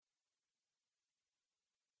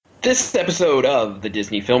This episode of the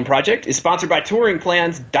Disney Film Project is sponsored by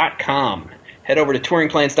TouringPlans.com. Head over to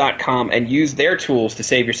TouringPlans.com and use their tools to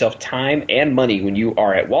save yourself time and money when you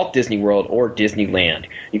are at Walt Disney World or Disneyland.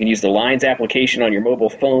 You can use the Lines application on your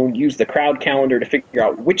mobile phone, use the crowd calendar to figure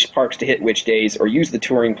out which parks to hit which days, or use the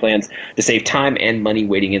Touring Plans to save time and money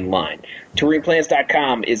waiting in line.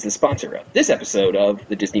 TouringPlans.com is the sponsor of this episode of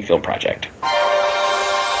the Disney Film Project.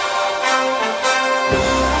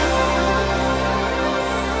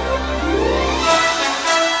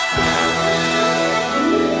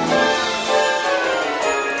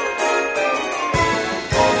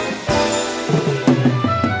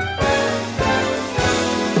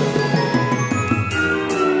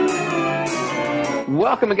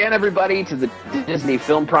 Welcome again, everybody, to the Disney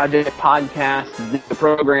Film Project podcast, the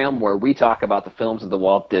program where we talk about the films of the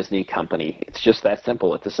Walt Disney Company. It's just that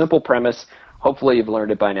simple. It's a simple premise. Hopefully you've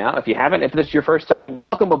learned it by now. If you haven't, if this is your first time,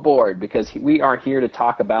 welcome aboard, because we are here to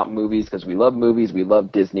talk about movies, because we love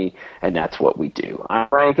Disney, and that's what we do. I'm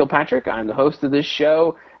Brian Kilpatrick. I'm the host of this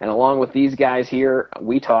show, and along with these guys here,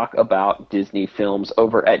 we talk about Disney films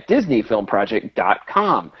over at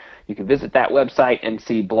DisneyFilmProject.com. You can visit that website and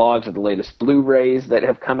see blogs of the latest Blu-rays that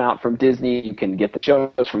have come out from Disney. You can get the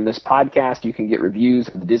shows from this podcast. You can get reviews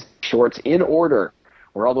of the Disney shorts in order.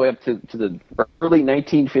 We're all the way up to the early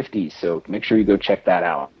 1950s, so make sure you go check that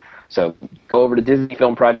out. So go over to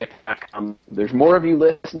DisneyFilmProject.com. There's more of you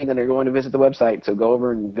listening than are going to visit the website, so go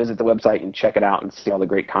over and visit the website and check it out and see all the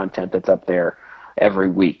great content that's up there every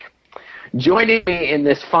week. Joining me in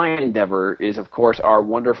this fine endeavor is, of course, our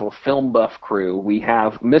wonderful film buff crew. We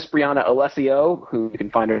have Miss Brianna Alessio, who you can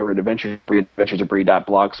find over at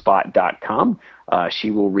adventuresofbree.blogspot.com.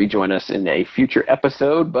 She will rejoin us in a future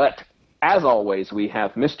episode, but as always, we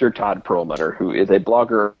have Mr. Todd Perlmutter, who is a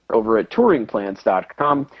blogger over at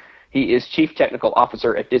touringplans.com. He is Chief Technical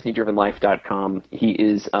Officer at DisneyDrivenLife.com. He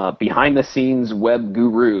is behind-the-scenes web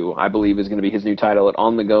guru, I believe is going to be his new title, at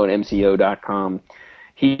OnTheGo at MCO.com.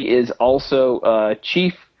 He is also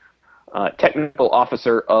Chief Technical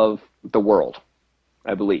Officer of The World,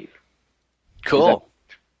 I believe. Cool.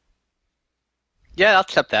 Yeah, I'll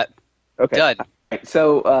accept that. Okay. Done. Right.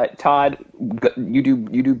 So, Todd, you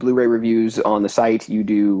do Blu-ray reviews on the site. You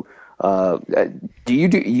do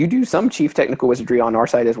you do some Chief Technical Wizardry on our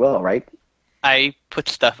site as well, right? I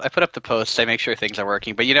put up the posts. I make sure things are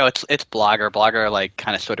working. But it's Blogger. Blogger like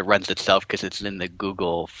kind of sort of runs itself because it's in the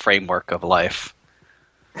Google framework of life.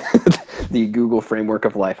 The Google framework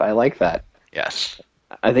of life. I like that. Yes.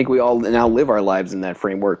 I think we all now live our lives in that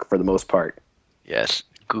framework for the most part. Yes.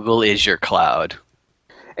 Google is your cloud.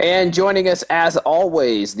 And joining us, as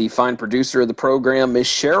always, the fine producer of the program is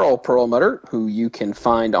Cheryl Perlmutter, who you can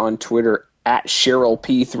find on Twitter at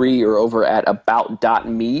CherylP3 or over at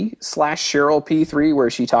about.me/CherylP3, where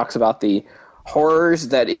she talks about the horrors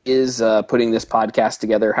that is putting this podcast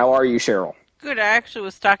together. How are you, Cheryl? Good. I actually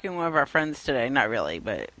was talking to one of our friends today. Not really,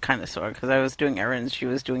 but kind of sort of, because I was doing errands, she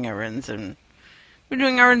was doing errands, and we're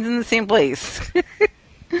doing errands in the same place.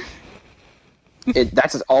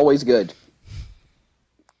 That's always good.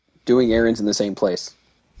 Doing errands in the same place.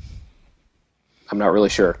 I'm not really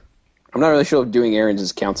sure. I'm not really sure if doing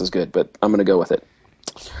errands counts as good, but I'm going to go with it.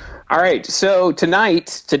 All right, so today,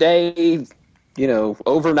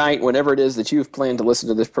 overnight, whenever it is that you've planned to listen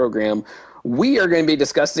to this program, we are going to be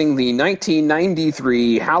discussing the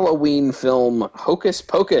 1993 Halloween film Hocus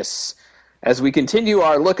Pocus as we continue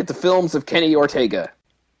our look at the films of Kenny Ortega,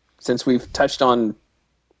 since we've touched on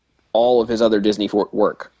all of his other Disney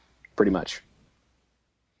work, pretty much.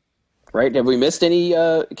 Right? Have we missed any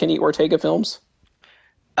Kenny Ortega films?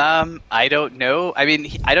 I don't know. I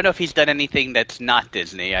mean, I don't know if he's done anything that's not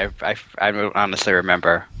Disney. I don't honestly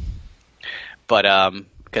remember. But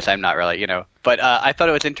because I'm not really, But I thought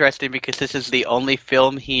it was interesting because this is the only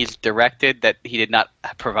film he's directed that he did not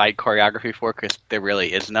provide choreography for, because there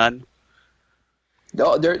really is none.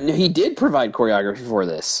 No, he did provide choreography for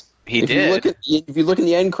this. He did. If you look in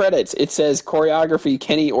the end credits, it says choreography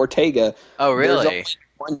Kenny Ortega. Oh, really? There's only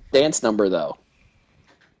one dance number, though.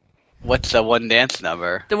 What's the one dance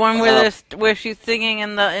number? The one where she's singing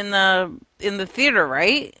in the theater,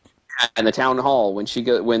 right? In the town hall when Bette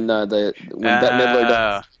Midler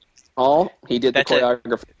does hall, he did the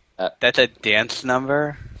choreography. That's a dance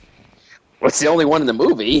number? Well, it's the only one in the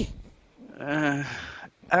movie.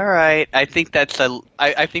 All right, I think I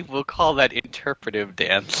think we'll call that interpretive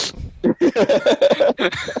dance.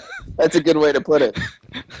 That's a good way to put it.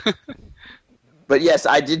 But yes,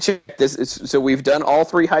 I did check this. So we've done all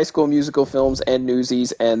three High School Musical films and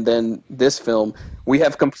Newsies, and then this film. We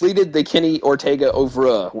have completed the Kenny Ortega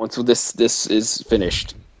oeuvre once this is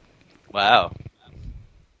finished. Wow.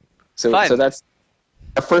 So Fun. so that's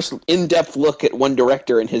our first in-depth look at one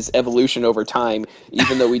director and his evolution over time,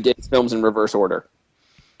 even though we did films in reverse order.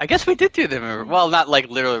 I guess we did do them. Well, not like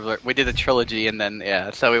literally. We did the trilogy, and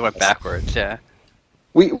then so we went backwards. Yeah.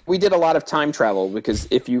 We did a lot of time travel because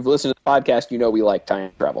if you've listened to the podcast, you know we like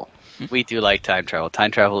time travel. We do like time travel.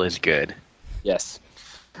 Time travel is good. Yes.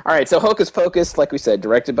 All right, so Hocus Pocus, like we said,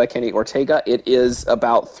 directed by Kenny Ortega. It is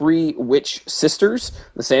about 3 witch sisters,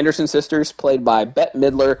 the Sanderson sisters, played by Bette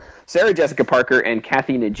Midler, Sarah Jessica Parker, and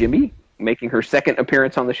Kathy Najimy, making her second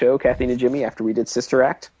appearance on the show, Kathy Najimy, after we did Sister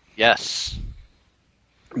Act. Yes.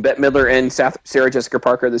 Bette Midler and Sarah Jessica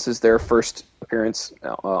Parker, this is their first appearance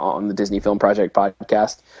on the Disney Film Project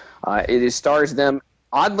podcast. It stars them,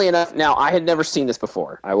 oddly enough, now I had never seen this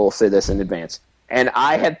before, I will say this in advance, and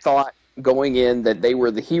I had thought going in that they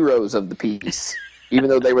were the heroes of the piece, even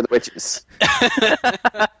though they were the witches.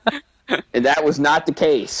 And that was not the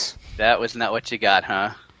case. That was not what you got,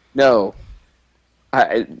 huh? No.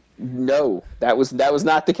 No, that was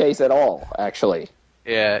not the case at all, actually.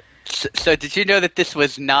 Yeah. So did you know that this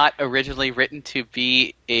was not originally written to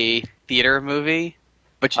be a theater movie?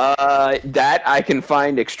 But that I can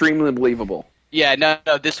find extremely believable. Yeah, no,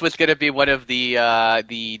 this was going to be one of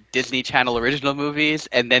the Disney Channel original movies,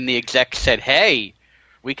 and then the exec said, "Hey,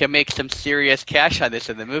 we can make some serious cash on this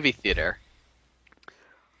in the movie theater."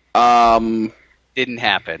 Didn't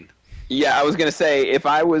happen. Yeah, I was going to say, if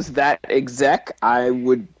I was that exec, I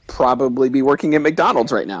would probably be working at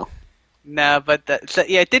McDonald's right now. No, but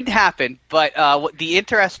it didn't happen. But the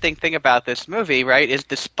interesting thing about this movie, right, is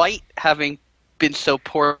despite having been so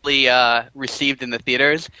poorly received in the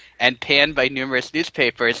theaters and panned by numerous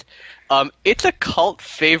newspapers, it's a cult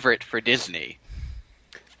favorite for Disney.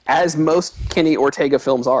 As most Kenny Ortega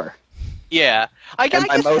films are. Yeah.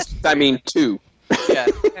 I mean 2. Yeah,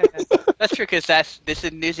 that's true, because this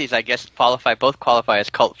in Newsies, I guess, both qualify as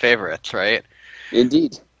cult favorites, right?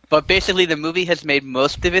 Indeed. But basically, the movie has made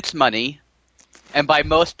most of its money, and by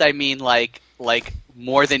most I mean like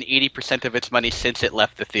more than 80% of its money since it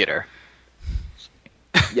left the theater.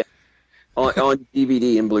 Yeah, on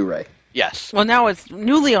DVD and Blu-ray. Yes. Well, now it's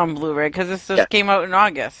newly on Blu-ray because this just came out in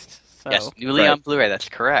August. So. Yes, newly on Blu-ray. That's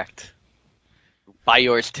correct. Buy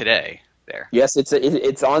yours today. There. Yes,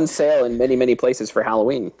 it's on sale in many places for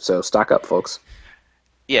Halloween. So stock up, folks.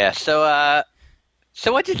 Yeah. So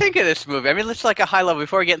what do you think of this movie? I mean, let's like a high level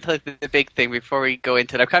before we get into the big thing. Before we go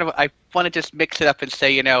into it, I want to just mix it up and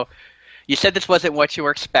say, you said this wasn't what you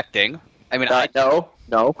were expecting. I mean, no.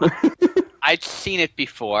 I'd seen it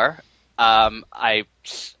before. I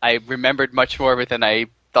remembered much more of it than I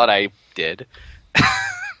thought I did.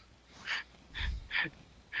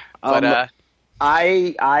 But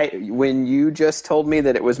when you just told me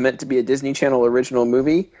that it was meant to be a Disney Channel original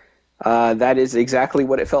movie, that is exactly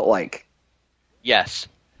what it felt like. Yes.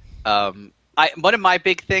 One of my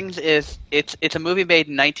big things is it's a movie made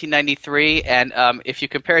in 1993, and if you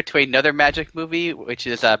compare it to another magic movie, which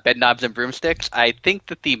is Bedknobs and Broomsticks, I think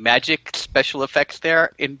that the magic special effects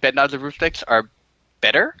there in Bedknobs and Broomsticks are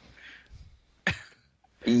better.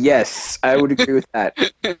 Yes, I would agree with that.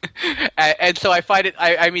 And so I find it.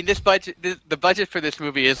 I mean, the budget for this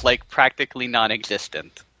movie is like practically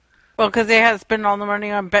non-existent. Well, because they had to spend all the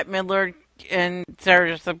money on Bette Midler and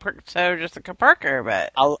Sarah Jessica Parker,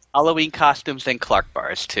 but Halloween costumes and Clark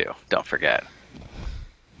bars too. Don't forget.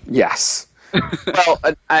 Yes. Well,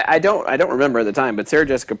 I don't remember at the time, but Sarah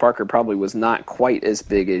Jessica Parker probably was not quite as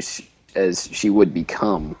big as she would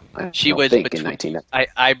become. She was in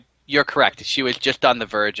 1990. You're correct. She was just on the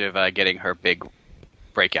verge of getting her big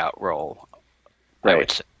breakout role. Right. I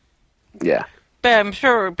would say. Yeah. But I'm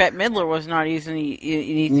sure Bette Midler was not easy.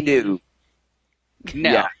 No.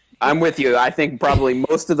 No. I'm with you. I think probably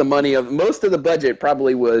most of the budget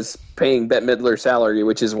probably was paying Bette Midler's salary,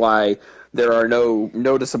 which is why there are no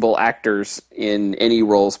noticeable actors in any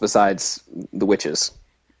roles besides the witches.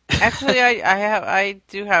 Actually, I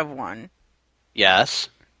do have one. Yes.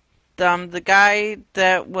 The guy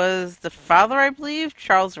that was the father, I believe,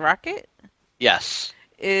 Charles Rocket. Yes.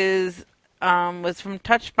 Was from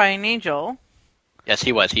Touched by an Angel. Yes,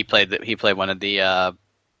 he was. He played one of the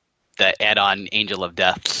add-on Angel of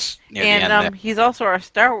Deaths near the end there. He's also our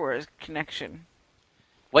Star Wars connection.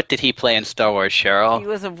 What did he play in Star Wars, Cheryl? He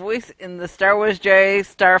was a voice in the Star Wars Jedi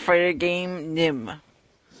Starfighter game Nim.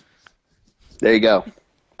 There you go.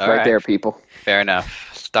 Right there, people. Fair enough.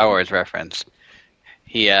 Star Wars reference.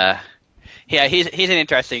 He's an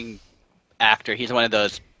interesting actor. He's one of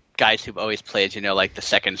those guys who always plays, like the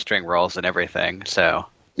second string roles and everything. So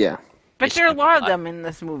yeah. But there are a lot of them in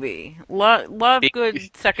this movie. Lot of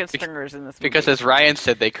good second stringers in this movie. Because as Ryan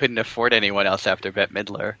said, they couldn't afford anyone else after Bette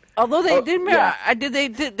Midler. Although they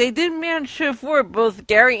did manage to afford both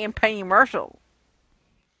Gary and Penny Marshall.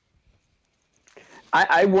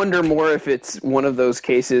 I wonder more if it's one of those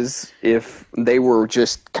cases if they were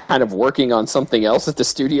just kind of working on something else at the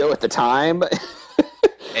studio at the time.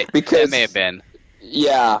 Because it may have been.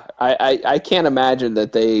 Yeah, I can't imagine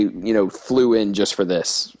that they, flew in just for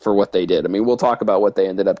this, for what they did. I mean, we'll talk about what they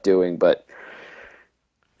ended up doing, but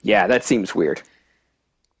yeah, that seems weird.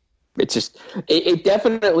 It's just, it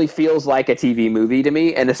definitely feels like a TV movie to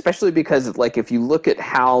me, and especially because, like, if you look at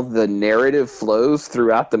how the narrative flows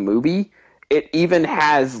throughout the movie, it even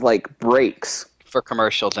has, like, breaks. For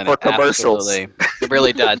commercials in it. For commercials. Absolutely. It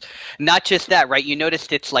really does. Not just that, right? You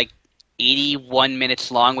noticed it's, like, 81 minutes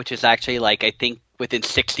long, which is actually, like, I think within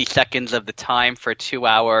 60 seconds of the time for a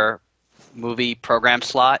 2-hour movie program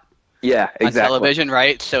slot. Yeah, exactly. On television,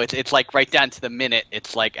 right? So it's like right down to the minute.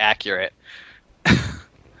 It's like accurate.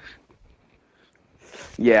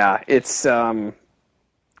 Yeah, it's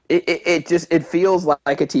it feels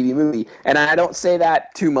like a TV movie, and I don't say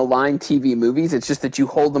that to malign TV movies. It's just that you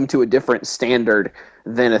hold them to a different standard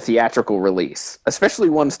than a theatrical release,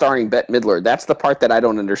 especially one starring Bette Midler. That's the part that I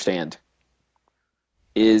don't understand.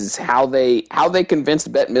 Is how they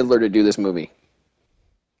convinced Bette Midler to do this movie.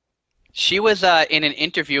 She was in an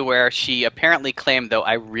interview where she apparently claimed, though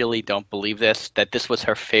I really don't believe this, that this was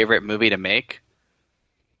her favorite movie to make.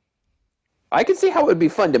 I can see how it would be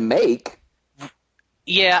fun to make.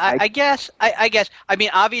 Yeah, I guess. I mean,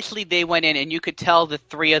 obviously they went in, and you could tell the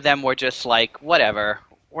three of them were just like, whatever,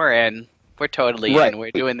 we're in. We're totally in.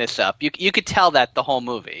 We're doing this up. You could tell that the whole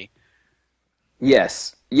movie.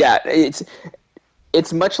 Yes. Yeah,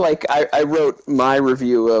 it's much like I wrote my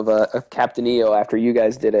review of Captain EO after you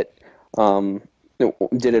guys did it.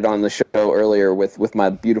 Did it on the show earlier with My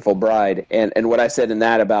Beautiful Bride. And what I said in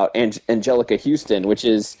that about Angelica Houston, which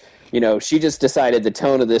is, she just decided the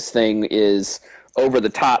tone of this thing is over the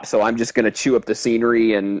top, so I'm just going to chew up the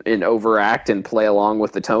scenery and overact and play along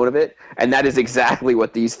with the tone of it. And that is exactly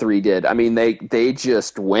what these three did. I mean, they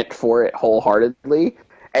just went for it wholeheartedly.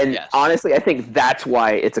 And honestly, I think that's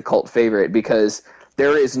why it's a cult favorite, because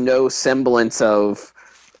there is no semblance of,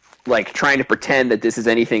 like, trying to pretend that this is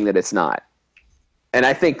anything that it's not. And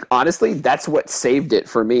I think, honestly, that's what saved it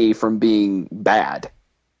for me from being bad.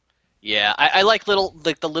 Yeah, I like the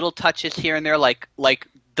little touches here and there, like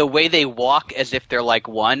the way they walk as if they're like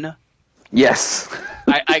one. Yes.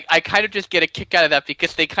 I kind of just get a kick out of that,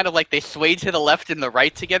 because they kind of they sway to the left and the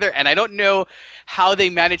right together, and I don't know how they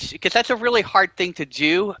manage, because that's a really hard thing to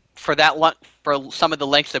do for for some of the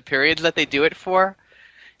lengths of periods that they do it for,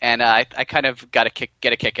 and I kind of get a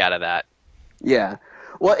kick out of that. Yeah.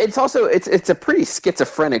 Well, it's also it's a pretty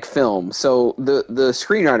schizophrenic film. So the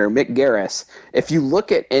screenwriter Mick Garris, if you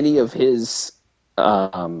look at any of his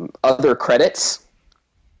other credits,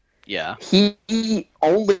 he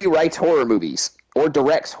only writes horror movies or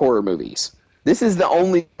directs horror movies. This is the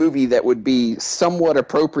only movie that would be somewhat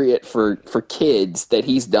appropriate for kids that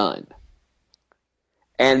he's done.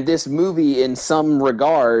 And this movie, in some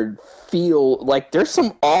regard, feel like there's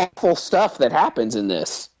some awful stuff that happens in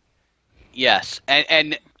this. Yes,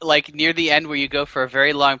 and like near the end where you go for a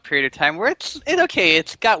very long period of time where it's okay,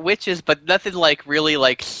 it's got witches, but nothing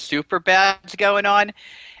really super bad's going on.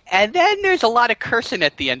 And then there's a lot of cursing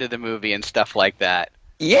at the end of the movie and stuff like that.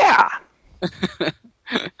 Yeah.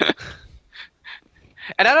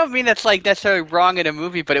 And I don't mean that's necessarily wrong in a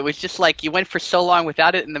movie, but it was just you went for so long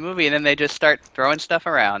without it in the movie, and then they just start throwing stuff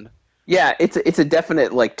around. Yeah, it's a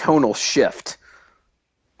definite tonal shift.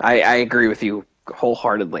 I agree with you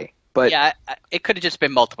wholeheartedly. But yeah, it could have just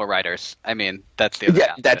been multiple writers. I mean, that's the other.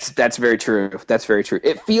 Yeah, that's very true. That's very true.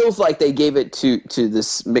 It feels like they gave it to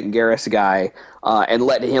this Mick Garris guy and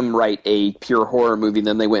let him write a pure horror movie.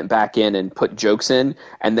 Then they went back in and put jokes in,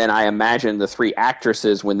 and then I imagine the three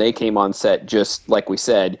actresses, when they came on set, just like we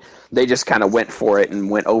said, they just kind of went for it and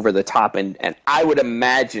went over the top. And I would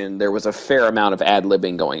imagine there was a fair amount of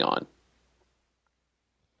ad-libbing going on.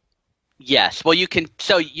 Yes, well, you can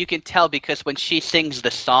tell, because when she sings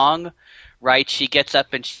the song, right, she gets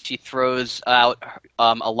up and she throws out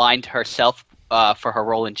a line to herself for her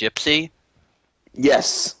role in Gypsy.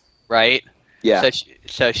 Yes. Right. Yeah.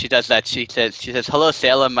 So she does that. She says, "Hello,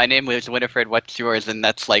 Salem. My name is Winifred. What's yours?" And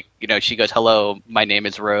that's she goes, "Hello, my name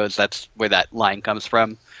is Rose." That's where that line comes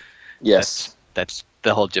from. Yes. That's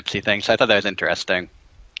the whole Gypsy thing. So I thought that was interesting.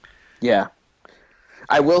 Yeah.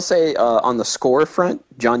 I will say on the score front,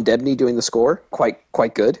 John Debney doing the score, quite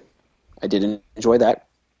good. I did enjoy that,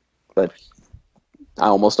 but I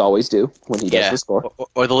almost always do when he does the score.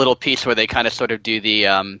 Or the little piece where they kind of sort of do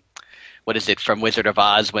the what is it from Wizard of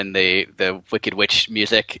Oz when the Wicked Witch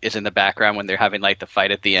music is in the background when they're having like the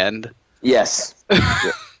fight at the end. Yes.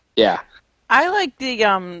 Yeah. I like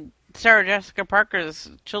the Sarah Jessica Parker's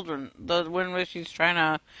Children, the one where she's trying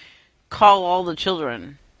to call all the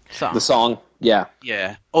children song. The song, yeah.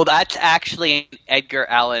 Yeah. Oh, that's actually an Edgar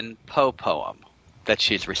Allan Poe poem that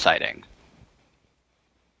she's reciting.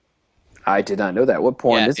 I did not know that. What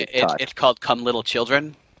poem is it, Todd? It's called Come Little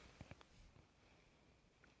Children.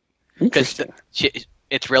 Interesting.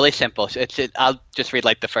 It's really simple. I'll just read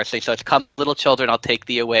like the first thing. So it's, come little children, I'll take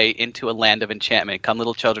thee away into a land of enchantment. Come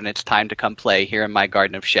little children, it's time to come play here in my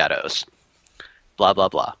garden of shadows. Blah, blah,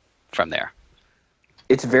 blah. From there.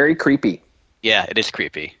 It's very creepy. Yeah, it is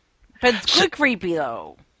creepy. But it's good creepy,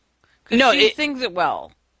 though. No, she sings it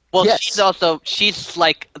well. Well, yes. she's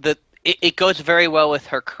like, it goes very well with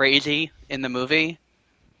her crazy in the movie.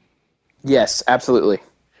 Yes, absolutely.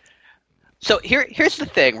 So here's the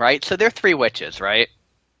thing, right? So there are 3 witches, right?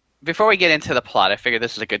 Before we get into the plot, I figure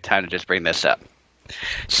this is a good time to just bring this up,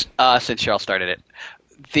 since Cheryl started it.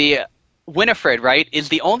 The Winifred, right, is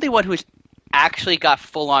the only one who's actually got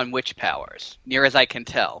full-on witch powers, near as I can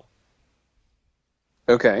tell.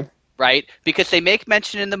 Okay. Right? Because they make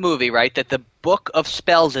mention in the movie, right, that the book of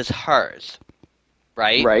spells is hers.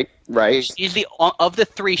 Right? Right. She's of the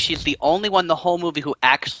 3, she's the only one in the whole movie who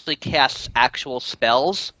actually casts actual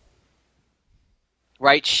spells.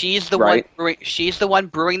 Right? She's the one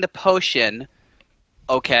brewing the potion,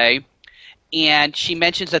 okay? And she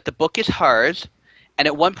mentions that the book is hers, and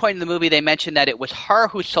at one point in the movie they mention that it was her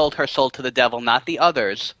who sold her soul to the devil, not the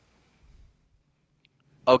others.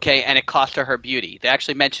 Okay, and it cost her beauty. They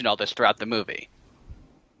actually mention all this throughout the movie.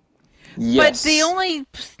 Yes. But the only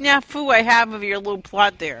snafu I have of your little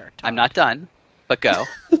plot there, Todd, I'm not done, but go.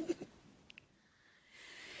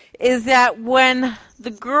 is that when the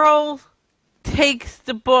girl takes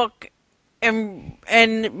the book and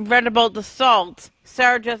read about the salt,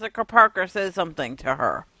 Sarah Jessica Parker says something to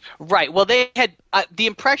her. Right. Well, they had the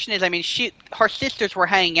impression is, I mean, her sisters were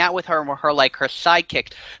hanging out with her and were like her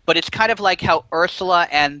sidekicks. But it's kind of like how Ursula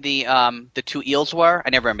and the 2 eels were.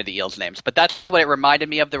 I never remember the eels' names, but that's what it reminded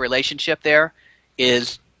me of. The relationship there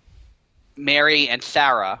is Mary and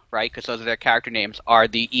Sarah, right? Because those are their character names. Are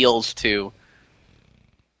the eels to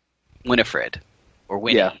Winifred or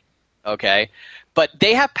Winnie? Yeah. Okay, but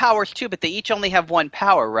they have powers too, but they each only have one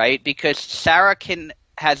power, right? Because Sarah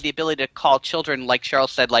has the ability to call children, like Cheryl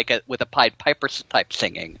said, with a Pied Piper type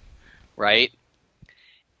singing, right?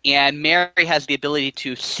 And Mary has the ability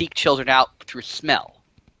to seek children out through smell.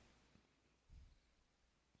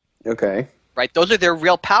 Okay. Right, those are their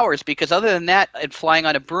real powers, because other than that, and flying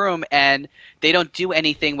on a broom, and they don't do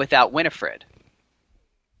anything without Winifred.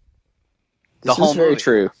 This is very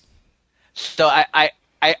true. So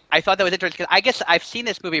I thought that was interesting, because I guess I've seen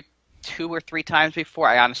this movie 2 or 3 times before.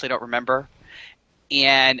 I honestly don't remember.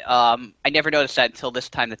 And I never noticed that until this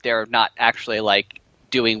time, that they're not actually, like,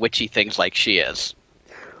 doing witchy things like she is.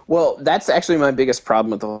 Well, that's actually my biggest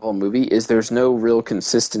problem with the whole movie, is there's no real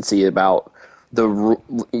consistency about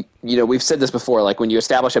we've said this before, like when you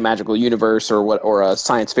establish a magical universe or a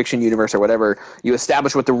science fiction universe or whatever, you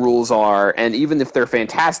establish what the rules are, and even if they're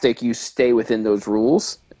fantastic, you stay within those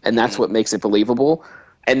rules, and that's what makes it believable.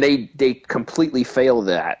 And they completely fail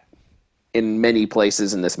that in many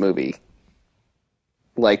places in this movie.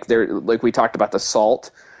 Like we talked about the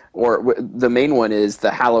salt, or the main one is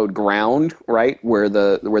the hallowed ground, right, where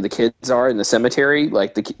the kids are in the cemetery.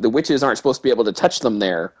 Like the witches aren't supposed to be able to touch them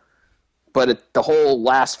there, but the whole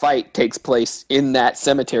last fight takes place in that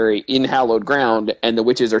cemetery in hallowed ground, and the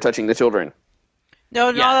witches are touching the children. No,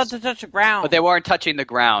 not allowed to touch the ground. But they weren't touching the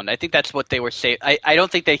ground. I think that's what they were saying. I don't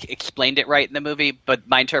think they explained it right in the movie, but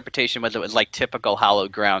my interpretation was it was like typical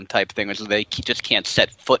hallowed ground type thing, which they just can't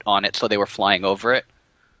set foot on it, so they were flying over it.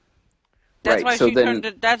 That's right,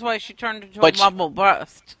 why she turned into a mumble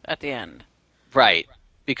bust at the end. Right,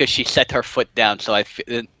 because she set her foot down. So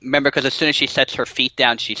remember, because as soon as she sets her feet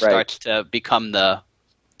down, she starts to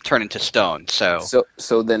turn into stone.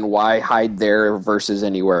 So then why hide there versus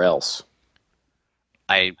anywhere else?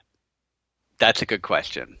 That's a good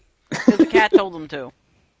question. Because the cat told them to.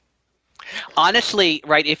 Honestly,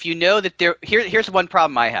 right, if you know that here's one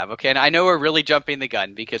problem I have, okay? And I know we're really jumping the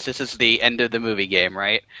gun because this is the end of the movie game,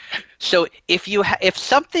 right? So if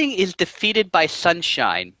something is defeated by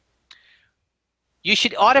sunshine, you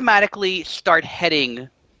should automatically start heading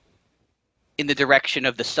in the direction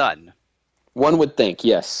of the sun. One would think,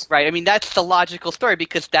 yes. Right. I mean, that's the logical story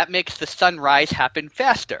because that makes the sunrise happen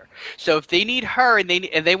faster. So if they need her and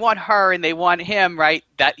they want her and they want him, right?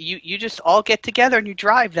 That you just all get together and you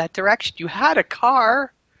drive that direction. You had a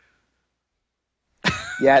car.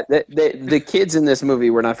 Yeah, the kids in this movie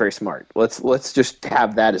were not very smart. Let's just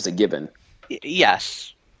have that as a given.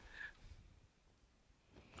 Yes.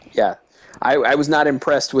 Yeah, I was not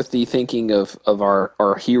impressed with the thinking of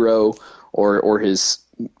our hero or his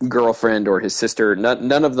girlfriend or his sister.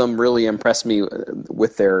 None of them really impressed me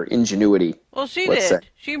with their ingenuity. Well, she did.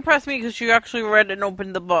 She impressed me because she actually read and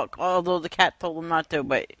opened the book, although the cat told them not to.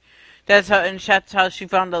 But that's how she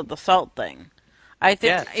found out the salt thing. I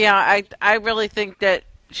think, I really think that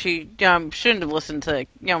she shouldn't have listened to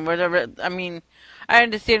whatever. I mean, I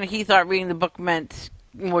understand he thought reading the book meant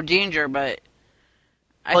more danger, but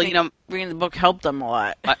I think reading the book helped them a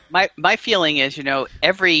lot. My feeling is,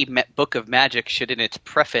 every book of magic should in its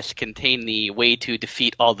preface contain the way to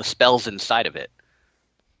defeat all the spells inside of it.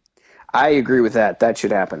 I agree with that. That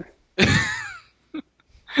should happen.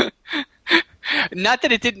 Not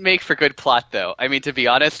that it didn't make for good plot, though. I mean, to be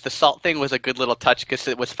honest, the salt thing was a good little touch because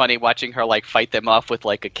it was funny watching her fight them off with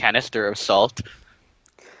a canister of salt.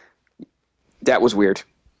 That was weird.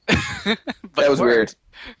 That was weird.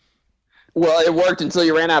 Well, it worked until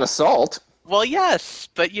you ran out of salt. Well, yes,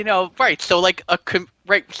 but right. So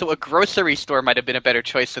so a grocery store might have been a better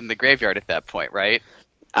choice than the graveyard at that point, right?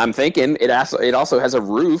 I'm thinking it also has a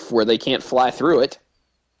roof where they can't fly through it.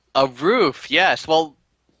 A roof, yes. Well,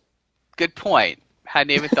 good point.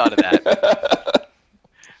 Hadn't even thought of that.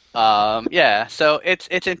 Yeah. So it's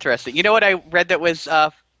interesting. You know what I read that was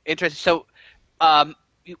interesting? So,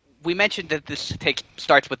 we mentioned that this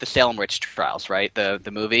starts with the Salem witch trials, right? The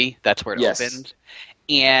movie. That's where it opens.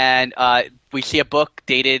 And we see a book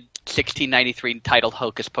dated 1693 titled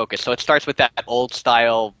Hocus Pocus. So it starts with that old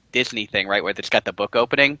style Disney thing, right, where it's got the book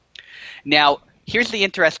opening. Now, here's the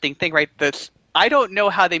interesting thing, right? I don't know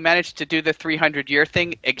how they managed to do the 300-year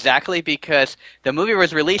thing exactly because the movie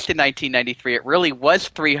was released in 1993. It really was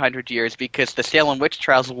 300 years because the Salem witch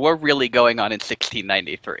trials were really going on in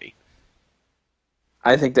 1693.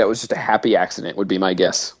 I think that was just a happy accident, would be my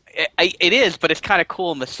guess. It is, but it's kind of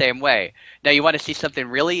cool in the same way. Now, you want to see something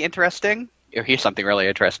really interesting? Or here's something really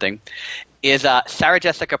interesting. Is Sarah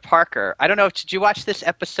Jessica Parker. I don't know, did you watch this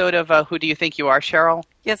episode of Who Do You Think You Are, Cheryl?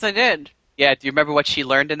 Yes, I did. Yeah, do you remember what she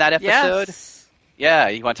learned in that episode? Yes. Yeah,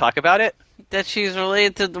 you want to talk about it? That she's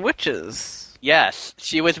related to the witches. Yes,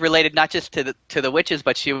 she was related not just to the witches,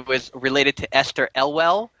 but she was related to Esther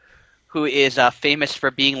Elwell, who is famous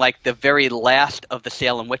for being the very last of the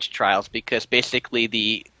Salem witch trials because basically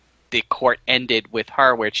the court ended with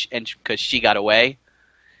her because she got away.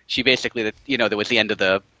 She basically, that was the end of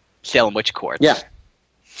the Salem witch courts. Yeah.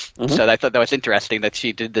 Mm-hmm. So I thought that was interesting that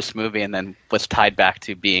she did this movie and then was tied back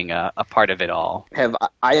to being a part of it all. Have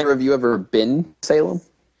either of you ever been to Salem?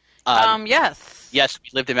 Yes. Yes, we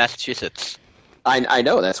lived in Massachusetts. I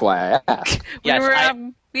know, that's why I asked.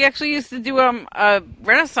 We actually used to do a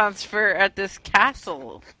Renaissance fair at this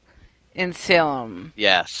castle in Salem.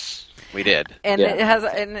 Yes, we did. And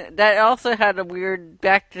and that also had a weird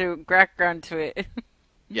background to it.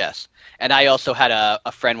 Yes, and I also had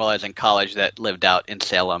a friend while I was in college that lived out in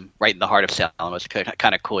Salem, right in the heart of Salem. It was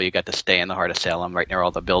kind of cool. You got to stay in the heart of Salem, right near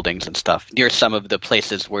all the buildings and stuff, near some of the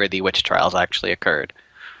places where the witch trials actually occurred.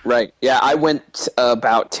 Right. Yeah, I went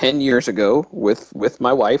about 10 years ago with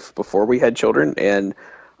my wife before we had children, and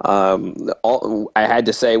I had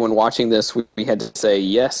to say when watching this, we had to say,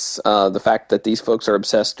 yes, the fact that these folks are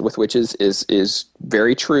obsessed with witches is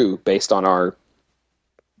very true based on our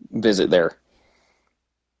visit there.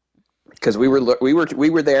 Because we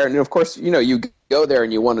were there, and of course, you go there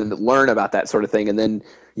and you want to learn about that sort of thing, and then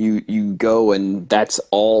you go and that's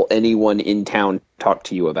all anyone in town talked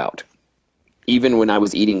to you about. Even when I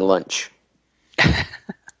was eating lunch.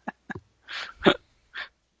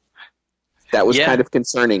 That was kind of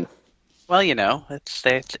concerning. Well, it's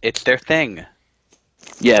their thing.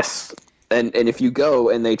 Yes. And if you go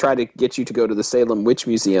and they try to get you to go to the Salem Witch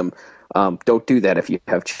Museum, don't do that if you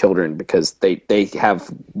have children because they have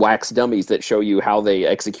wax dummies that show you how they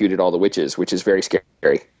executed all the witches, which is very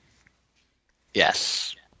scary.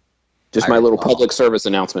 Yes. Just my little public service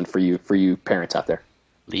announcement for you parents out there.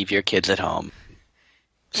 Leave your kids at home.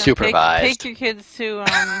 Supervised. Take your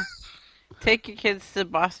kids to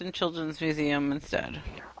Boston Children's Museum instead.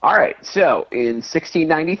 All right. So in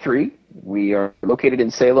 1693, we are located in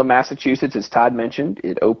Salem, Massachusetts, as Todd mentioned.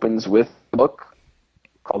 It opens with a book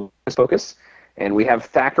called Hocus Pocus, and we have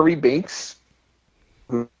Thackeray Binks,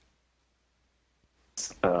 who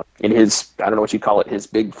in his, I don't know what you call it, his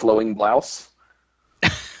big flowing blouse.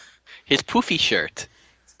 His poofy shirt.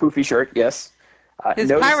 Poofy shirt, yes.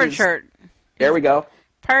 His pirate shirt. There we go.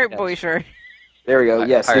 Pirate boy shirt. There we go,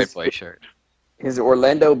 yes. Pirate boy shirt. His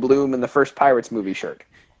Orlando Bloom in the first Pirates movie shirt.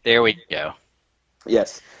 There we go.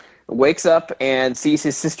 Yes. Wakes up and sees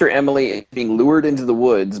his sister Emily being lured into the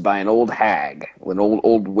woods by an old hag, an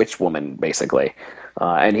old witch woman, basically.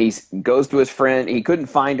 And he goes to his friend. He couldn't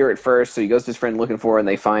find her at first, so he goes to his friend looking for her, and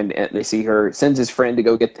they see her, sends his friend to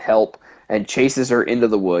go get help, and chases her into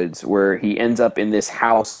the woods, where he ends up in this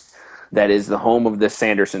house that is the home of the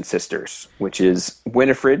Sanderson sisters, which is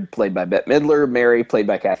Winifred, played by Bette Midler, Mary, played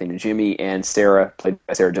by Kathy Najimy, and Sarah, played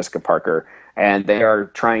by Sarah Jessica Parker. And they are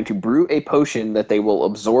trying to brew a potion that they will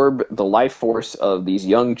absorb the life force of these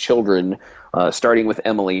young children, starting with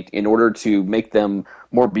Emily, in order to make them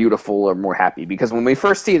more beautiful or more happy. Because when we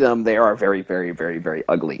first see them, they are very, very, very, very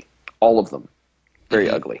ugly. All of them. Very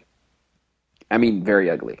ugly. I mean, very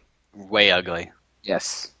ugly. Way ugly.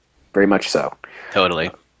 Yes, very much so. Totally.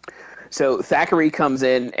 So Thackeray comes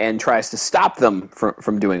in and tries to stop them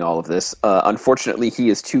from doing all of this. Unfortunately, he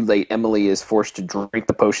is too late. Emily is forced to drink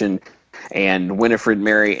the potion, and Winifred,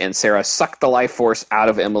 Mary, and Sarah suck the life force out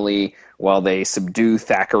of Emily while they subdue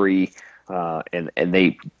Thackeray, and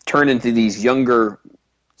they turn into these younger,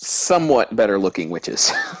 somewhat better-looking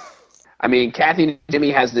witches. I mean, Kathy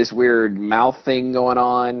Najimy has this weird mouth thing going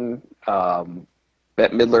on.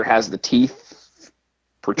 Bette Midler has the teeth,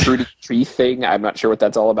 protruding teeth thing. I'm not sure what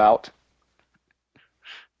that's all about.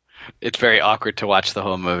 It's very awkward to watch the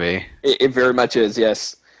whole movie. It very much is,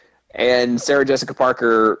 yes. And Sarah Jessica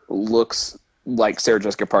Parker looks like Sarah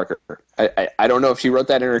Jessica Parker. I don't know if she wrote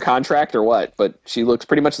that in her contract or what, but she looks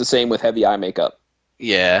pretty much the same with heavy eye makeup.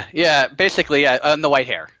 Yeah, basically, and the white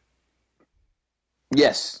hair.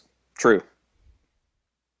 Yes, true.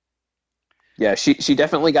 Yeah, she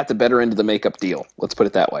definitely got the better end of the makeup deal. Let's put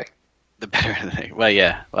it that way. The better end of the well,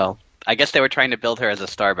 yeah. Well, I guess they were trying to build her as a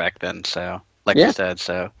star back then, so, like you said,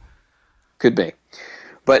 so. Could be.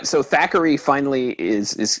 But so Thackeray finally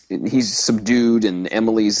he's subdued, and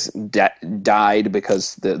Emily's died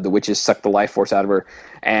because the witches sucked the life force out of her,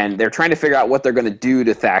 and they're trying to figure out what they're going to do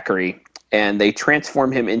to Thackeray, and they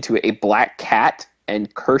transform him into a black cat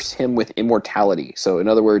and curse him with immortality. So in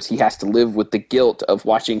other words, he has to live with the guilt of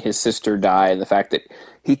watching his sister die and the fact that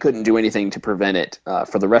he couldn't do anything to prevent it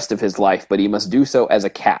for the rest of his life, but he must do so as a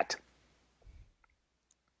cat.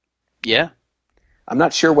 Yeah. I'm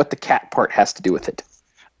not sure what the cat part has to do with it.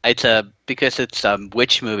 It's because it's a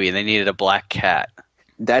witch movie and they needed a black cat.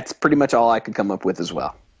 That's pretty much all I could come up with as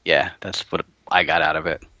well. Yeah, that's what I got out of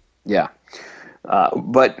it. Yeah.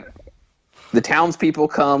 But the townspeople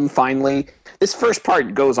come finally. This first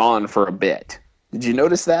part goes on for a bit. Did you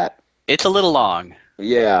notice that? It's a little long.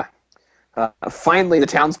 Yeah. Finally, the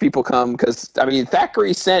townspeople come because, I mean,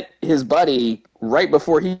 Thackeray sent his buddy right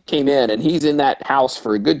before he came in, and he's in that house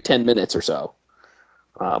for a good 10 minutes or so.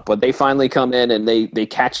 But they finally come in and they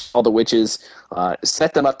catch all the witches,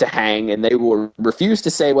 set them up to hang, and they will refuse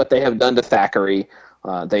to say what they have done to Thackeray.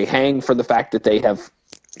 They hang for the fact that they have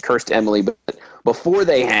cursed Emily. But before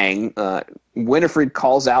they hang, Winifred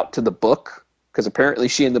calls out to the book, because apparently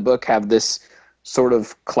she and the book have this sort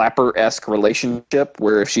of Clapper-esque relationship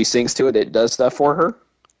where if she sings to it, it does stuff for her.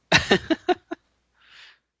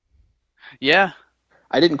 Yeah.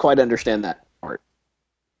 I didn't quite understand that part.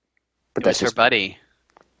 But that's her buddy.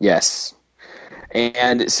 Yes.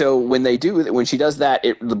 And so when she does that,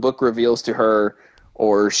 the book reveals to her,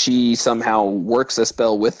 or she somehow works a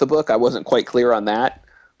spell with the book. I wasn't quite clear on that.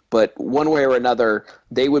 But one way or another,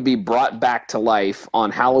 they would be brought back to life on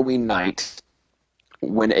Halloween night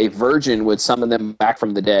when a virgin would summon them back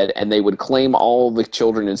from the dead, and they would claim all the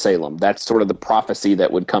children in Salem. That's sort of the prophecy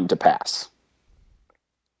that would come to pass.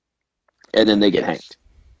 And then they get hanged.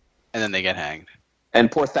 And then they get hanged. And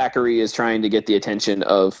poor Thackeray is trying to get the attention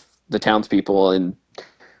of the townspeople, and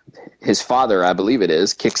his father, I believe it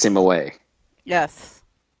is, kicks him away. Yes.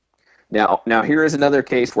 Now here is another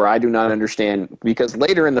case where I do not understand, because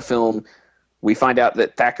later in the film, we find out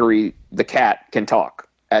that Thackeray, the cat, can talk.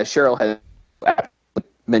 As Cheryl has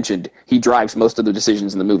mentioned, he drives most of the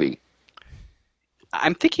decisions in the movie.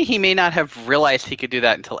 I'm thinking he may not have realized he could do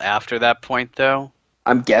that until after that point, though.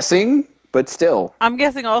 I'm guessing, but still. I'm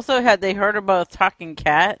guessing also, had they heard about a talking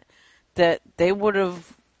cat, that they would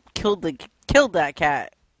have killed that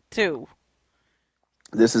cat, too.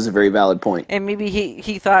 This is a very valid point. And maybe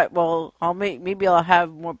he thought, well, maybe I'll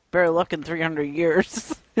have more better luck in 300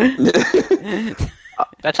 years.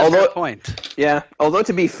 That's a fair point. Yeah, although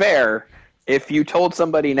to be fair, if you told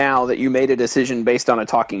somebody now that you made a decision based on a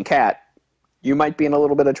talking cat, you might be in a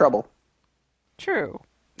little bit of trouble. True.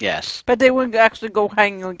 Yes. But they wouldn't actually go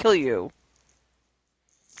hang and kill you.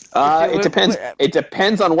 It depends. It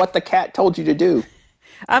depends on what the cat told you to do.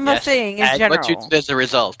 I'm not saying in general. What you did as a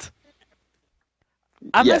result.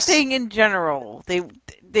 I'm not saying in general.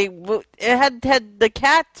 It had the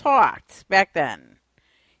cat talked back then.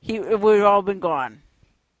 It would have all been gone.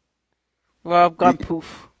 Well, gone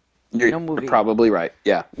poof. No movie. You're probably right.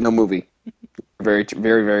 Yeah, no movie. Very,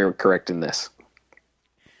 very, very correct in this.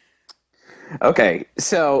 Okay,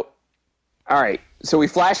 so, all right. So we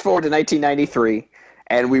flash forward to 1993,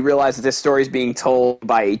 and we realize that this story is being told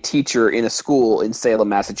by a teacher in a school in Salem,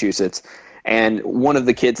 Massachusetts. And one of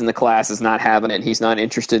the kids in the class is not having it, and he's not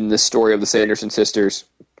interested in this story of the Sanderson sisters.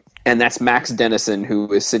 And that's Max Dennison,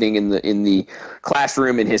 who is sitting in the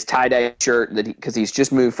classroom in his tie-dye shirt because he's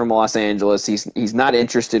just moved from Los Angeles. He's not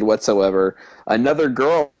interested whatsoever. Another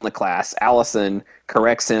girl in the class, Allison,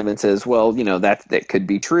 corrects him and says, well, that could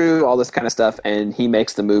be true, all this kind of stuff. And he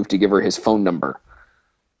makes the move to give her his phone number,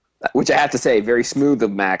 which I have to say, very smooth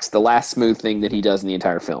of Max, the last smooth thing that he does in the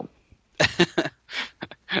entire film.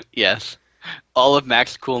 Yes. All of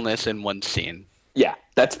Max's coolness in one scene. Yeah,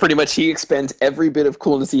 that's pretty much, he expends every bit of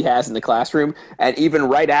coolness he has in the classroom, and even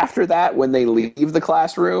right after that, when they leave the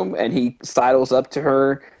classroom and he sidles up to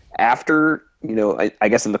her after, I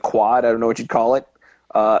guess in the quad, I don't know what you'd call it,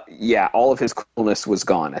 all of his coolness was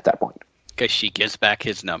gone at that point. Because she gives back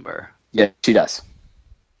his number. Yeah, she does.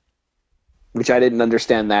 Which I didn't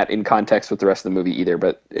understand that in context with the rest of the movie either,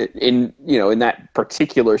 but in that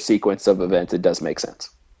particular sequence of events, it does make sense.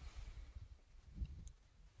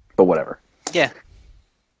 But whatever. Yeah.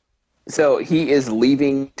 So he is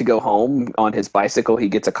leaving to go home on his bicycle. He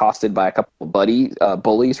gets accosted by a couple of buddies.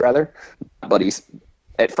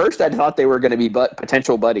 At first, I thought they were going to be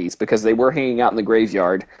potential buddies because they were hanging out in the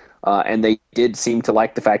graveyard, and they did seem to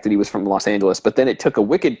like the fact that he was from Los Angeles. But then it took a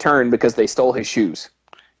wicked turn because they stole his shoes.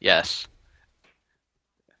 Yes.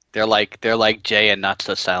 They're like Jay and Not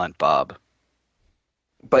So Silent Bob.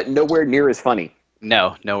 But nowhere near as funny.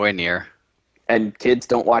 No, nowhere near. And kids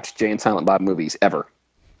don't watch Jay and Silent Bob movies, ever.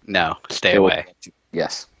 No, stay away.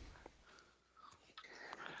 Yes.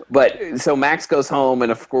 But, so Max goes home,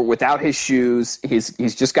 and of course, without his shoes,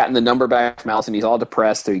 he's just gotten the number back from Alice, and he's all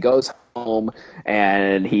depressed, so he goes home,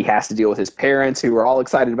 and he has to deal with his parents, who are all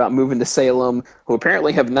excited about moving to Salem, who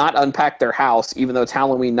apparently have not unpacked their house, even though it's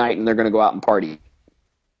Halloween night, and they're going to go out and party.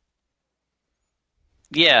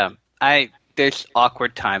 Yeah, there's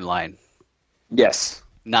awkward timeline. Yes.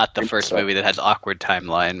 Not the first movie that has awkward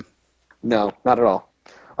timeline. No, not at all.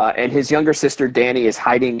 And his younger sister, Danny, is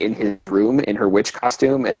hiding in his room in her witch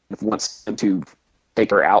costume and wants him to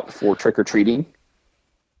take her out for trick-or-treating.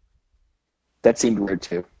 That seemed weird,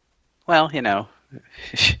 too. Well, yeah,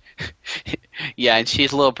 and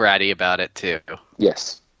she's a little bratty about it, too.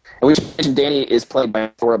 Yes. And we should mention Danny is played by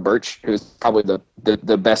Thora Birch, who's probably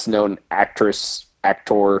the best-known actor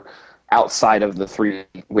outside of the three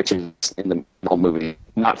witches in the whole movie.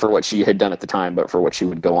 Not for what she had done at the time, but for what she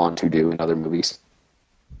would go on to do in other movies.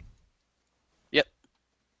 Yep.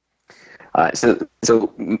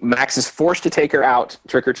 So Max is forced to take her out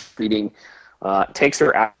trick-or-treating, takes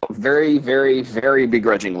her out very, very, very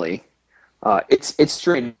begrudgingly. It's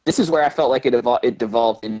strange. This is where I felt like it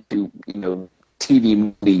devolved into,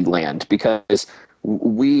 TV movie land, because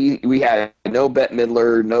we had no Bette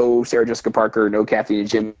Midler, no Sarah Jessica Parker, no Kathy and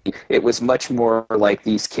Jimmy. It was much more like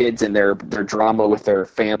these kids and their drama with their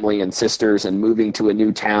family and sisters and moving to a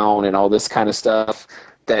new town and all this kind of stuff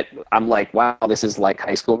that I'm like, wow, this is like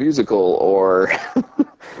High School Musical or,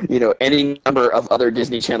 any number of other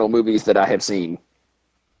Disney Channel movies that I have seen.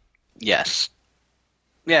 Yes.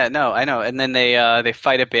 Yeah, no, I know. And then they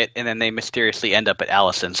fight a bit, and then they mysteriously end up at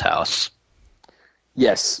Allison's house.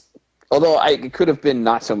 Yes. Although it could have been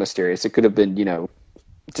not so mysterious. It could have been,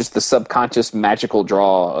 just the subconscious magical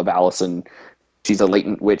draw of Allison. She's a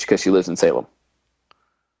latent witch because she lives in Salem.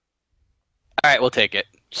 All right, we'll take it.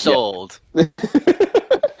 Sold. Yeah.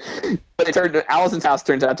 But Allison's house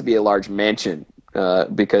turns out to be a large mansion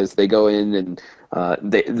because they go in and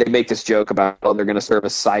they make this joke about, they're going to serve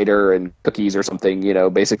us cider and cookies or something,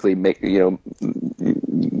 basically make,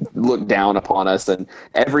 look down upon us, and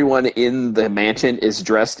everyone in the mansion is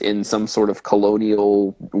dressed in some sort of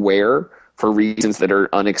colonial wear for reasons that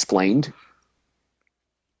are unexplained.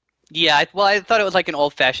 Yeah, I thought it was like an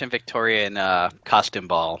old-fashioned Victorian costume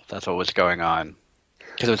ball. That's what was going on.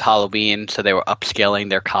 Because it was Halloween, so they were upscaling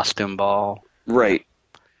their costume ball. Right.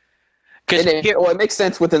 It makes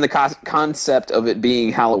sense within the concept of it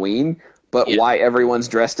being Halloween, but why everyone's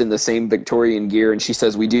dressed in the same Victorian gear, and she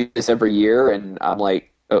says, we do this every year, and I'm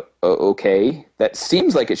like, okay, that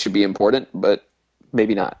seems like it should be important, but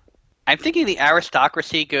maybe not. I'm thinking the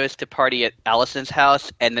aristocracy goes to party at Allison's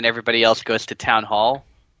house, and then everybody else goes to town hall.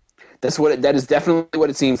 That is definitely what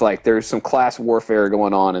it seems like. There's some class warfare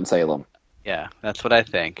going on in Salem. Yeah, that's what I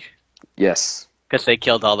think. Yes. Because they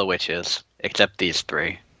killed all the witches, except these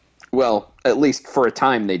 3. Well, at least for a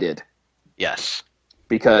time they did. Yes.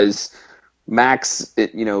 Because Max,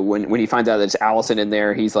 when he finds out that it's Allison in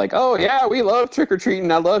there, he's like, "Oh yeah, we love trick or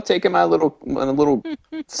treating. I love taking my little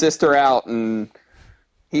sister out." And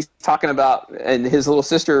he's talking about, and his little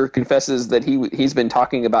sister confesses that he's been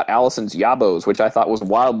talking about Allison's yabos, which I thought was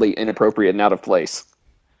wildly inappropriate and out of place.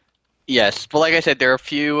 Yes, but like I said, there are a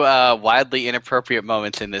few wildly inappropriate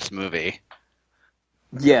moments in this movie.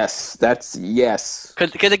 Yes, yes.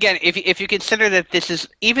 Because again, if you consider that this is,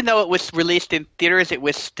 even though it was released in theaters, it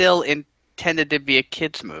was still intended to be a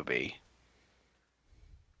kids movie,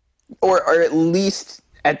 or at least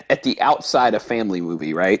at the outside a family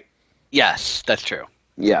movie, right? Yes, that's true.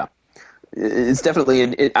 Yeah, it's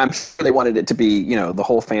definitely. I'm sure they wanted it to be, the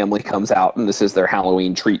whole family comes out and this is their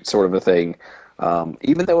Halloween treat sort of a thing.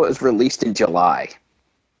 Even though it was released in July,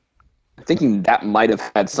 I'm thinking that might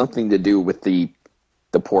have had something to do with the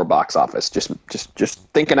poor box office. Just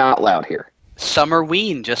thinking out loud here.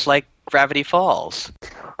 Summerween, just like Gravity Falls.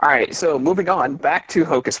 All right, so moving on, back to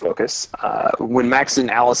Hocus Pocus. When Max and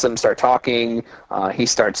Allison start talking, he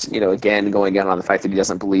starts, again, going in on the fact that he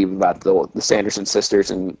doesn't believe about the Sanderson sisters,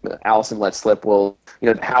 and Allison lets slip, well,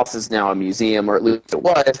 the house is now a museum, or at least it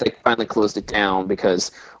was. They finally closed it down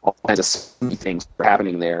because all kinds of spooky things were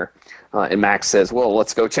happening there. And Max says, well,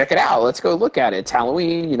 let's go check it out. Let's go look at it. It's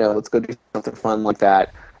Halloween, let's go do something fun like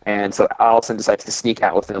that. And so Allison decides to sneak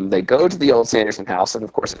out with them. They go to the old Sanderson house, and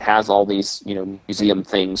of course it has all these, museum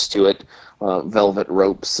things to it, velvet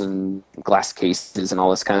ropes and glass cases and all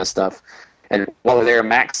this kind of stuff. And while they're there,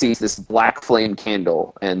 Max sees this black flame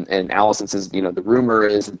candle, and Allison says, the rumor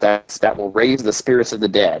is that will raise the spirits of the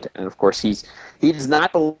dead. And of course he does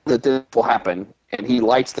not believe that this will happen, and he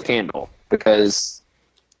lights the candle because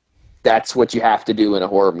that's what you have to do in a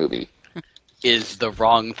horror movie. Is the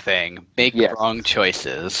wrong thing. Make wrong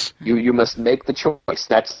choices. You must make the choice.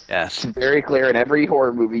 That's very clear in every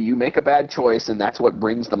horror movie. You make a bad choice, and that's what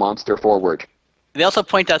brings the monster forward. They also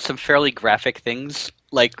point out some fairly graphic things,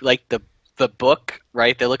 like the book,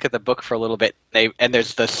 right? They look at the book for a little bit, and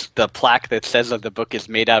there's the plaque that says that the book is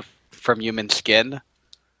made out from human skin.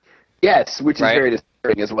 Yes, which is very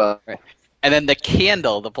disturbing as well. Right. And then the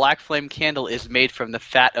candle, the black flame candle, is made from the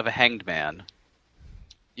fat of a hanged man.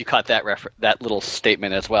 You caught that little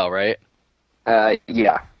statement as well, right?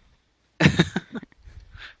 Yeah.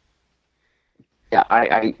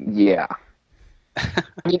 Yeah, yeah. I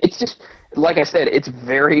mean, it's just, like I said, it's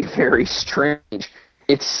very, very strange.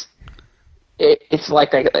 It's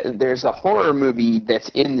like there's a horror movie that's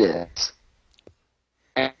in this,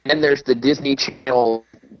 and then there's the Disney Channel,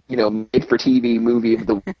 made-for-TV movie of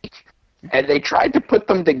the week, and they tried to put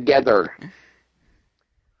them together.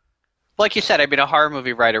 Like you said, I mean, a horror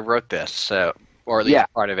movie writer wrote this, or at least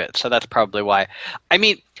part of it, so that's probably why. I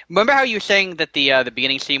mean, remember how you were saying that the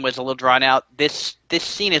beginning scene was a little drawn out? This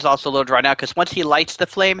scene is also a little drawn out, because once he lights the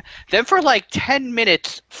flame, then for like 10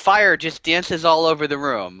 minutes, fire just dances all over the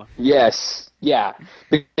room. Yes, yeah.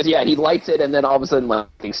 Because, he lights it, and then all of a sudden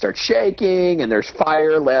things start shaking, and there's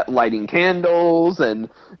fire lighting candles, and,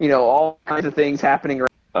 all kinds of things happening.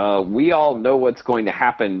 We all know what's going to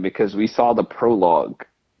happen because we saw the prologue.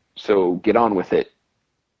 So get on with it.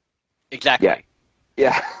 Exactly.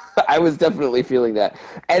 Yeah. I was definitely feeling that.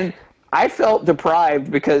 And I felt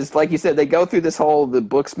deprived because, like you said, they go through this the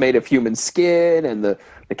book's made of human skin, and the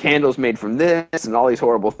candle's made from this, and all these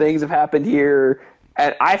horrible things have happened here.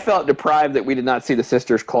 And I felt deprived that we did not see the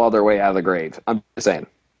sisters claw their way out of the grave. I'm just saying.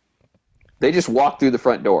 They just walked through the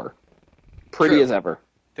front door. Pretty as ever.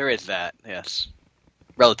 There is that, yes.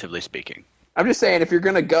 Relatively speaking. I'm just saying, if you're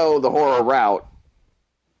going to go the horror route,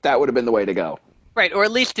 that would have been the way to go. Right, or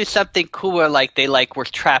at least do something cooler, like they were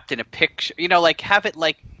trapped in a picture. Have it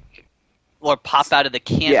or pop out of the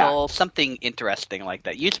candle, something interesting like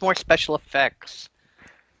that. Use more special effects.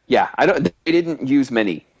 Yeah, they didn't use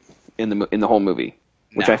many in the whole movie,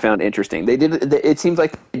 which I found interesting. They did. It seems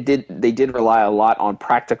like they did rely a lot on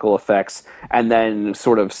practical effects, and then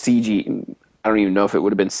sort of CG. I don't even know if it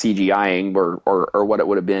would have been CGIing or what it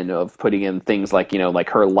would have been of putting in things like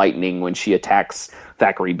her lightning when she attacks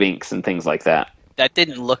Thackeray Binks and things like that. That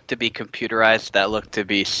didn't look to be computerized. That looked to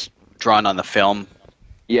be drawn on the film.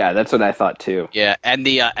 Yeah, that's what I thought too. Yeah, and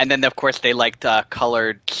then of course they liked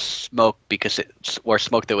colored smoke or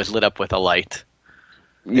smoke that was lit up with a light.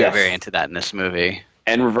 They're very into that in this movie.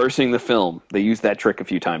 And reversing the film. They used that trick a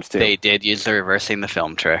few times too. They did use the reversing the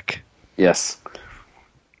film trick. Yes.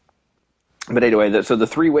 But anyway, so the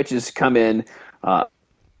three witches come in,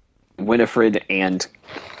 Winifred and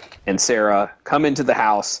and Sarah come into the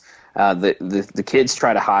house. The kids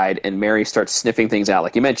try to hide, and Mary starts sniffing things out.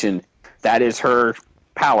 Like you mentioned, that is her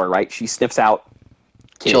power, right? She sniffs out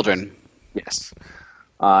kids. Children. Yes.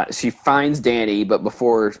 She finds Danny, but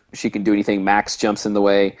before she can do anything, Max jumps in the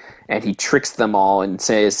way, and he tricks them all and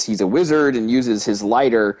says he's a wizard and uses his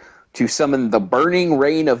lighter to summon the burning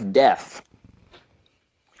rain of death,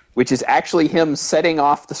 which is actually him setting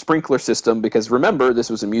off the sprinkler system, because remember, this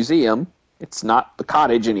was a museum. It's not the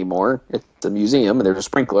cottage anymore. It's a museum, and there's a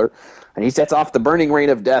sprinkler. And he sets off the burning rain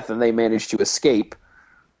of death, and they manage to escape.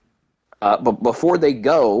 But before they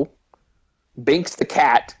go, Binks the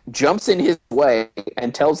cat jumps in his way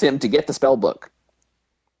and tells him to get the spell book.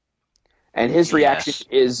 And his reaction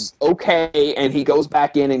is okay, and he goes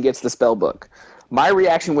back in and gets the spell book. My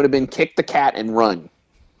reaction would have been kick the cat and run.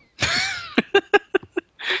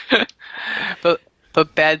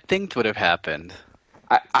 But bad things would have happened.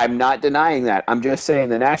 I'm not denying that. I'm just saying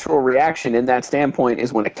the natural reaction in that standpoint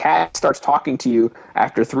is when a cat starts talking to you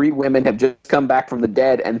after 3 women have just come back from the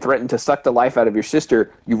dead and threatened to suck the life out of your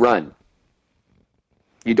sister, you run.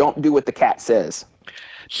 You don't do what the cat says.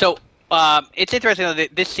 So it's interesting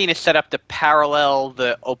that this scene is set up to parallel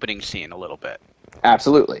the opening scene a little bit.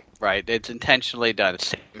 Absolutely. Right. It's intentionally done.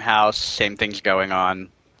 Same house, same things going on,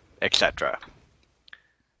 etc.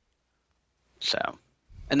 So,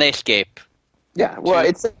 and they escape. Yeah, well,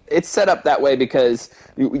 it's set up that way because,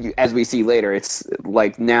 as we see later, it's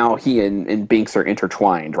like now he and Binks are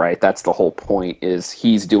intertwined, right? That's the whole point, is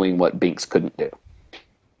he's doing what Binks couldn't do.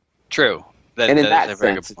 True. And in that is a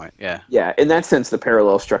very sense, good point. Yeah. Yeah, in that sense, the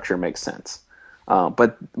parallel structure makes sense.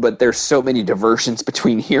 But there's so many diversions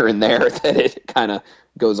between here and there that it kind of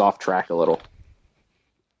goes off track a little.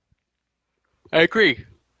 I agree.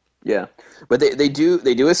 Yeah, but they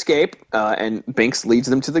do escape, and Binks leads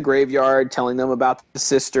them to the graveyard, telling them about the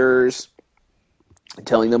sisters,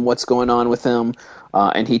 telling them what's going on with them,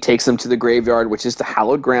 and he takes them to the graveyard, which is the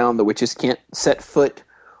hallowed ground. The witches can't set foot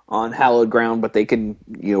on hallowed ground, but they can,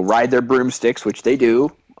 ride their broomsticks, which they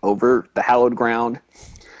do, over the hallowed ground.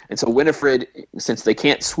 And so Winifred, since they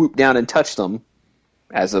can't swoop down and touch them,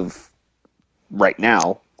 as of right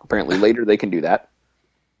now, apparently later they can do that.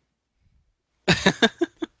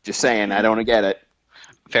 Just saying, I don't get it.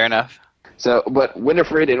 Fair enough. So, but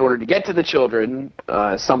Winifred, in order to get to the children,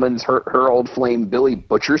 summons her old flame, Billy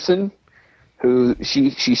Butcherson, who she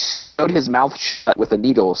sewed his mouth shut with a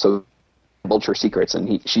needle so divulge her secrets,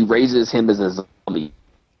 and she raises him as a zombie.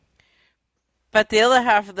 But the other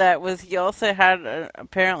half of that was he also had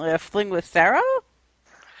apparently a fling with Sarah?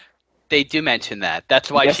 They do mention that. That's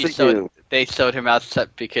why Yes, they sewed her mouth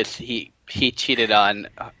shut, because he cheated on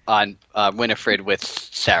Winifred with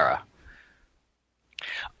Sarah.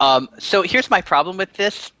 So here's my problem with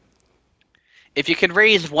this. If you can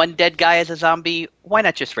raise one dead guy as a zombie, why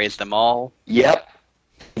not just raise them all? Yep.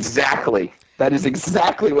 Exactly. That is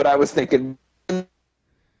exactly what I was thinking.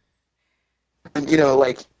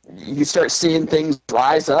 You start seeing things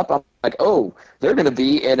rise up. I'm like, oh, they're going to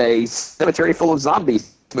be in a cemetery full of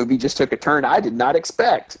zombies. This movie just took a turn I did not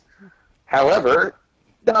expect. However,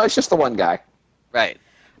 no, it's just the one guy. Right.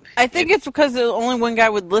 I think it's because only one guy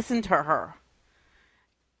would listen to her.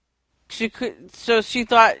 She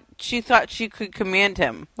thought she could command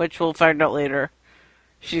him, which we'll find out later.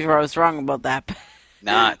 She was wrong about that.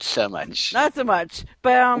 Not so much. Not so much,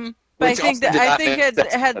 but I think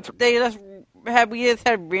had we just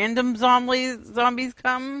had random zombies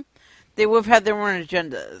come, they would have had their own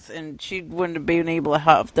agendas, and she wouldn't have been able to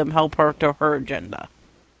have them help her to her agenda.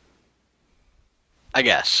 I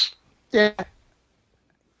guess. Yeah.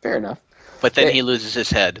 Fair enough. But then he loses his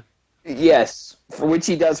head. Yes, for which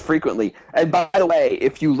he does frequently. And by the way,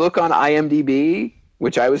 if you look on IMDb,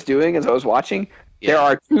 which I was doing as I was watching, there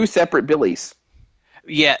are 2 separate Billies.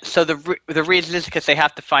 Yeah, so the reason is because they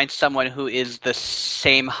have to find someone who is the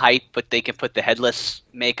same height, but they can put the headless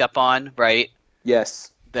makeup on, right?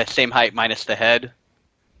 Yes. The same height minus the head.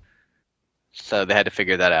 So they had to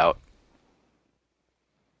figure that out.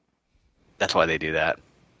 That's why they do that.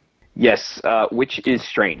 Yes, which is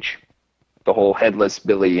strange. The whole headless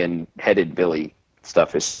Billy and headed Billy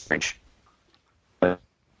stuff is strange.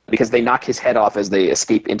 Because they knock his head off as they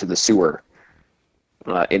escape into the sewer.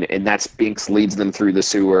 And that's Binks leads them through the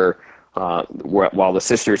sewer while the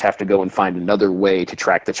sisters have to go and find another way to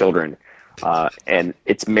track the children. And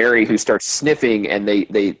it's Mary who starts sniffing, and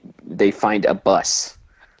they find a bus.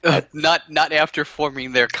 Not after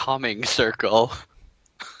forming their calming circle.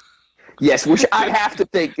 Yes, which I have to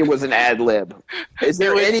think it was an ad lib. Is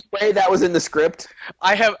there any way that was in the script?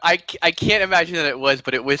 I can't imagine that it was,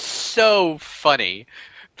 but it was so funny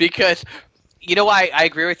because You know why I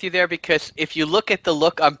agree with you there? Because if you look at the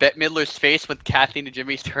look on Bette Midler's face when Kathy and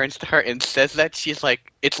Jimmy turns to her and says that, she's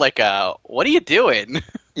like, it's like a, what are you doing?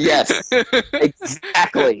 Yes,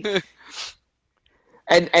 exactly.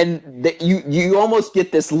 And you almost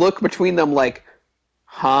get this look between them like,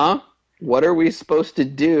 huh? What are we supposed to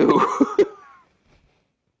do?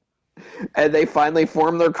 And they finally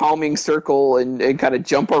form their calming circle and kind of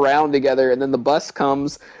jump around together, and then the bus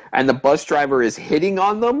comes, and the bus driver is hitting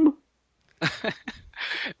on them.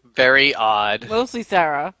 Very odd. Mostly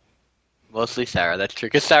Sarah, that's true.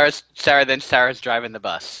 Because Sarah's driving the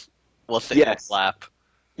bus. We'll sit in his lap.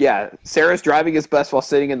 Yeah, Sarah's driving his bus while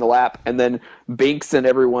sitting in the lap, and then Binks and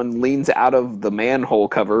everyone leans out of the manhole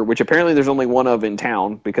cover, which apparently there's only one of in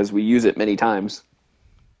town because we use it many times.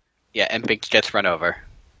 Yeah, and Binks gets run over.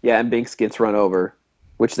 Yeah, and Binks gets run over,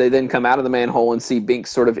 which they then come out of the manhole and see Binks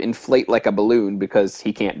sort of inflate like a balloon because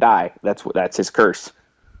he can't die. That's his curse.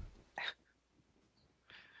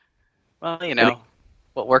 Well, you know,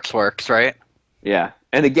 what works, right? Yeah.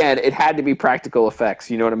 And again, it had to be practical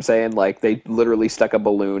effects. You know what I'm saying? Like, they literally stuck a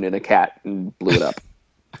balloon in a cat and blew it up.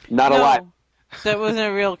 Not alive. That wasn't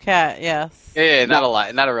a real cat, yes. Yeah, not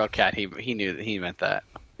a real cat. He knew that he meant that.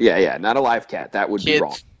 Yeah, not a live cat. That would be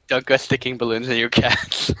wrong. Don't go sticking balloons in your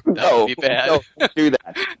cats. That would be bad. No, don't do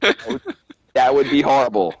that. That would be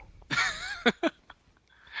horrible.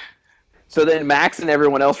 So then Max and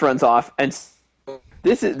everyone else runs off, and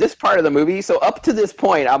this part of the movie. So up to this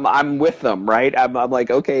point, I'm with them, right? I'm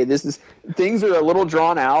like, okay, things are a little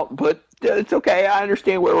drawn out, but it's okay. I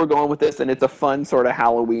understand where we're going with this, and it's a fun sort of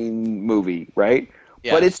Halloween movie, right?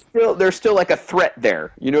 Yes. But there's still like a threat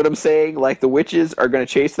there. You know what I'm saying? Like, the witches are going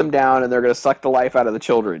to chase them down, and they're going to suck the life out of the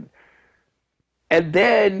children. And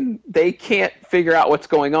then they can't figure out what's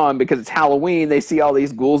going on because it's Halloween. They see all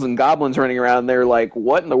these ghouls and goblins running around, and they're like,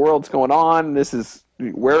 what in the world's going on?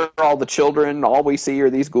 Where are all the children? All we see are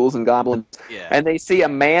these ghouls and goblins. Yeah. And they see a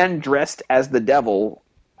man dressed as the devil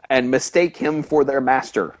and mistake him for their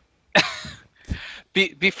master.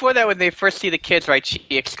 Before that, when they first see the kids, right, she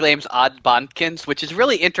exclaims Odd Bodkins, which is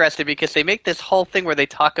really interesting because they make this whole thing where they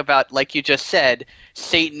talk about, like you just said,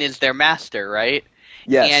 Satan is their master, right?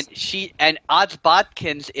 Yes. And Odd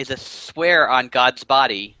Bodkins is a swear on God's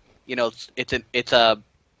body. You know, it's a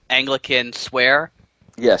Anglican swear.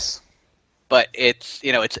 Yes. But it's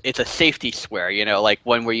a safety swear, you know, like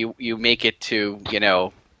one where you make it to, you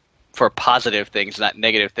know, for positive things, not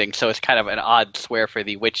negative things. So it's kind of an odd swear for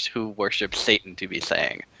the witch who worships Satan to be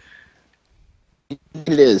saying.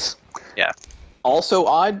 It is. Yeah. Also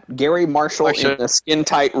odd, Gary Marshall in a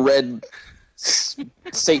skin-tight red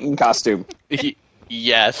Satan costume.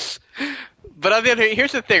 Yes. But on the other hand,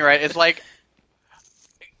 here's the thing, right? It's like,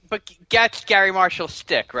 but that's Gary Marshall's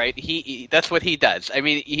stick, right? He that's what he does. I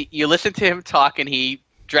mean, you listen to him talk, and he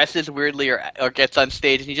dresses weirdly or gets on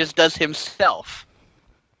stage, and he just does himself.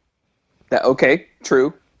 Okay,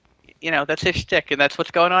 true. You know, that's his shtick, and that's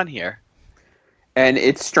what's going on here. And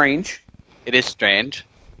it's strange. It is strange.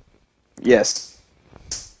 Yes.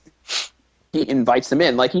 He invites them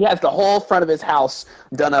in. Like, he has the whole front of his house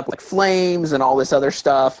done up like flames and all this other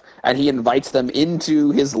stuff, and he invites them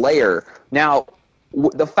into his lair. Now,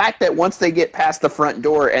 the fact that once they get past the front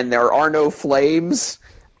door and there are no flames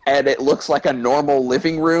and it looks like a normal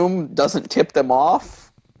living room doesn't tip them off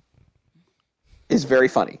is very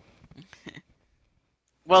funny.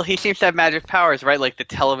 Well, he seems to have magic powers, right? Like the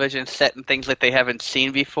television set and things that they haven't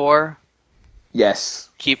seen before. Yes.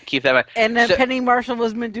 Keep that in mind. And then Penny Marshall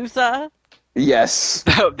was Medusa? Yes.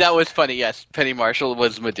 That was funny, yes. Penny Marshall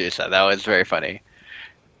was Medusa. That was very funny.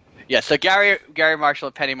 Yeah, so Gary Marshall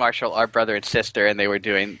and Penny Marshall are brother and sister, and they were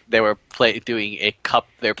playing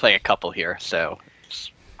a couple here, so it's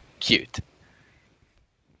cute.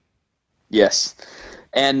 Yes.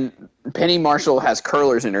 And Penny Marshall has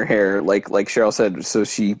curlers in her hair, like Cheryl said, so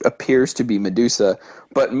she appears to be Medusa.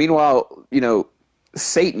 But meanwhile, you know,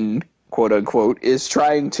 Satan, quote unquote, is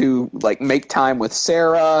trying to like make time with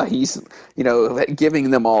Sarah. He's, you know,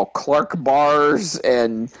 giving them all Clark bars,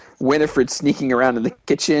 and Winifred sneaking around in the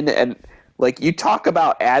kitchen. And like, you talk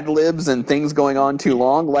about ad libs and things going on too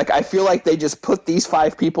long. Like, I feel like they just put these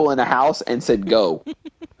 5 people in a house and said go.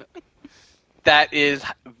 That is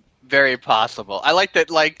very possible. I like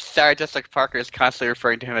that, like, Sarah Jessica Parker is constantly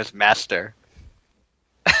referring to him as master.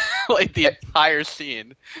 Like, the entire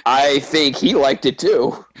scene. I think he liked it,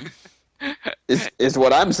 too. Is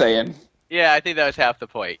what I'm saying. Yeah, I think that was half the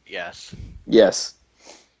point, yes. Yes.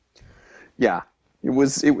 Yeah. It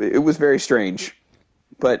was very strange.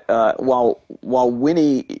 But while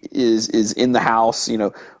Winnie is in the house, you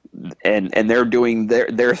know, and they're doing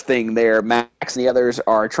their thing there. Max and the others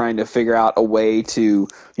are trying to figure out a way to,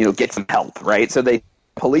 get some help, right? So they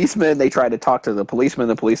try to talk to the policeman.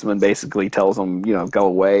 The policeman basically tells them, go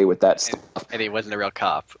away with that stuff. And he wasn't a real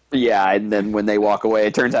cop. Yeah, and then when they walk away,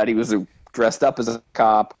 it turns out he was dressed up as a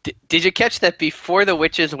cop. Did you catch that before the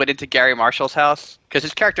witches went into Gary Marshall's house? Because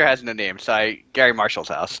his character has no name, so Gary Marshall's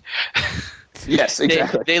house. Yes,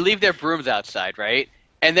 exactly. They leave their brooms outside, right?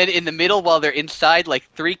 And then in the middle, while they're inside, like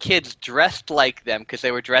 3 kids dressed like them, because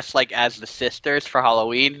they were dressed like as the sisters for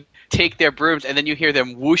Halloween, take their brooms, and then you hear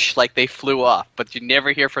them whoosh like they flew off, but you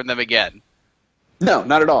never hear from them again. No,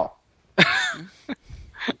 not at all.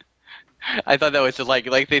 I thought that was just like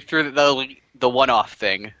they threw the one-off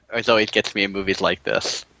thing. It always gets me in movies like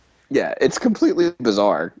this. Yeah, it's completely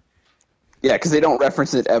bizarre. Yeah, because they don't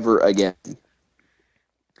reference it ever again.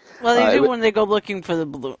 Well, they do when they go looking for the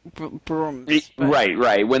brooms. But...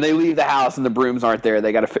 Right. When they leave the house and the brooms aren't there,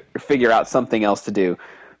 they got to figure out something else to do.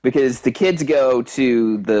 Because the kids go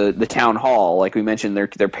to the town hall, like we mentioned, their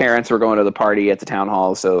parents were going to the party at the town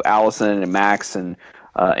hall. So Allison and Max and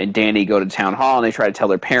Danny go to the town hall and they try to tell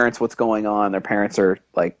their parents what's going on. Their parents are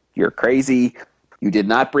like, "You're crazy. You did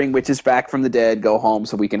not bring witches back from the dead. Go home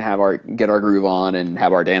so we can get our groove on and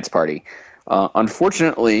have our dance party."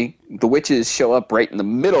 Unfortunately, the witches show up right in the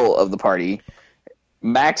middle of the party.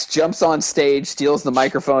 Max jumps on stage, steals the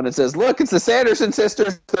microphone, and says, "Look, it's the Sanderson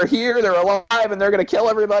sisters. They're here. They're alive, and they're going to kill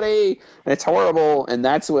everybody. And it's horrible." And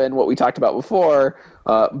that's when, what we talked about before,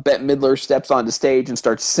 Bette Midler steps onto stage and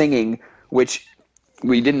starts singing, which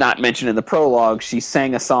we did not mention in the prologue. She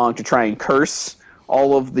sang a song to try and curse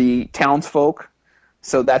all of the townsfolk.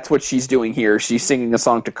 So that's what she's doing here. She's singing a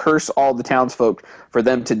song to curse all the townsfolk for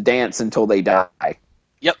them to dance until they die.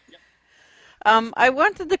 Yep. I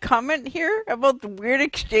wanted to comment here about the weird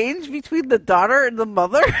exchange between the daughter and the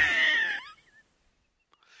mother.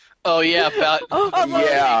 Oh, yeah, about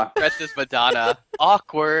yeah. dressed as Madonna.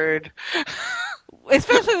 Awkward.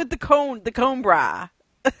 Especially with the cone bra.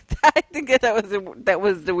 I think that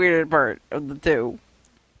was the weird part of the two.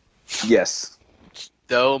 Yes.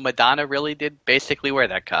 Though Madonna really did basically wear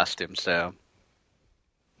that costume, so...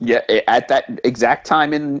 Yeah, at that exact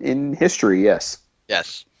time in history, yes.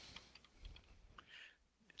 Yes.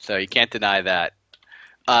 So you can't deny that.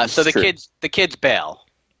 So the kids bail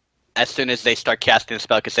as soon as they start casting the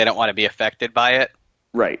spell because they don't want to be affected by it.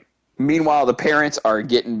 Right. Meanwhile, the parents are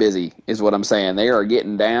getting busy, is what I'm saying. They are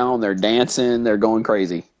getting down, they're dancing, they're going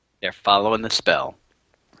crazy. They're following the spell.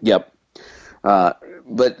 Yep. But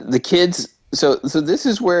the kids... So this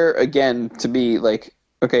is where, again, to be like,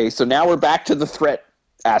 okay, so now we're back to the threat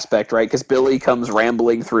aspect, right? Because Billy comes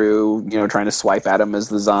rambling through, trying to swipe at him as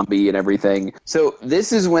the zombie and everything. So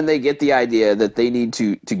this is when they get the idea that they need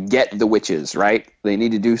to get the witches, right? They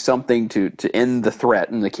need to do something to end the threat,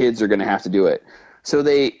 and the kids are going to have to do it. So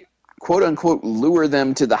they, quote-unquote, lure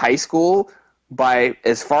them to the high school by,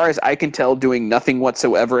 as far as I can tell, doing nothing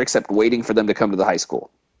whatsoever except waiting for them to come to the high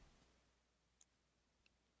school.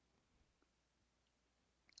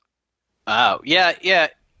 Oh, yeah.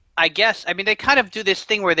 I guess. I mean, they kind of do this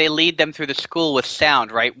thing where they lead them through the school with sound,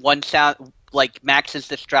 right? One sound, like Max is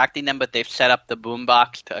distracting them, but they've set up the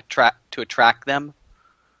boombox to attract them.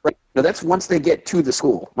 Right. Now that's once they get to the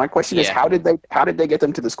school. My question is, how did they get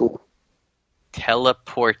them to the school?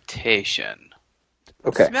 Teleportation.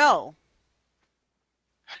 Okay. Smell.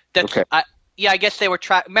 Okay. I guess they were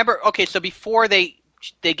remember, okay, so before they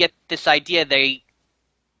get this idea,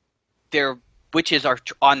 their witches are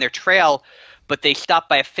on their trail, but they stop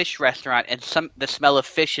by a fish restaurant, and the smell of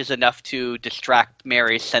fish is enough to distract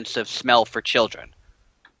Mary's sense of smell for children.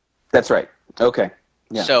 That's right. Okay.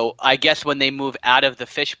 Yeah. So I guess when they move out of the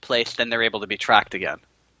fish place, then they're able to be tracked again.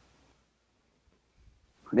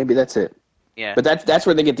 Maybe that's it. Yeah. But that's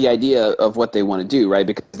where they get the idea of what they want to do, right?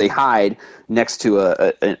 Because they hide next to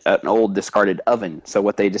an old discarded oven. So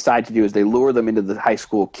what they decide to do is they lure them into the high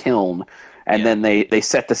school kiln, and then they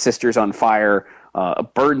set the sisters on fire,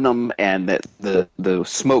 burn them, and the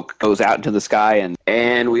smoke goes out into the sky,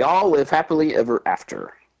 and we all live happily ever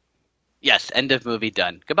after. Yes, end of movie,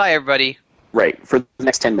 done. Goodbye, everybody. Right, for the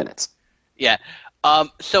next 10 minutes. Yeah.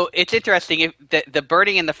 So it's interesting, the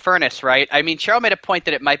burning in the furnace, right? I mean, Cheryl made a point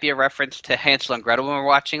that it might be a reference to Hansel and Gretel when we were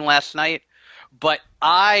watching last night, but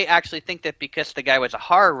I actually think that because the guy was a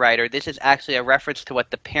horror writer, this is actually a reference to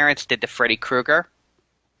what the parents did to Freddy Krueger.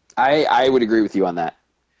 I would agree with you on that.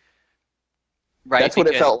 Right. That's what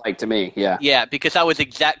it felt like to me, yeah. Yeah, because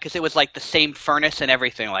because it was like the same furnace and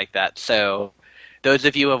everything like that. So those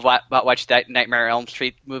of you who have watched that Nightmare on Elm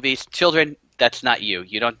Street movies, children, that's not you.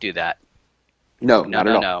 You don't do that. No, not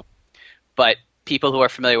at all. No. But people who are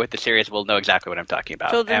familiar with the series will know exactly what I'm talking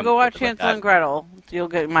about. So then go watch Hansel and Gretel. You'll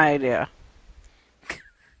get my idea.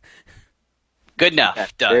 Good enough. Yeah,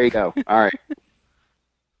 Done. there you go. All right.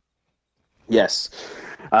 Yes.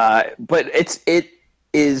 But it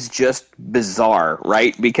is just bizarre,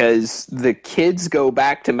 right? Because the kids go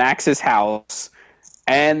back to Max's house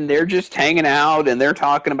and they're just hanging out and they're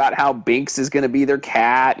talking about how Binks is going to be their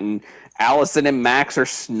cat and Allison and Max are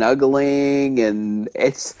snuggling and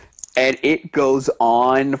it goes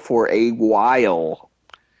on for a while.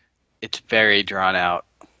 It's very drawn out.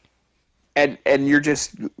 And you're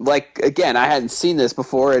just like, again, I hadn't seen this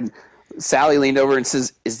before, and Sally leaned over and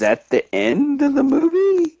says, "Is that the end of the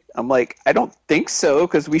movie?" I'm like, I don't think so,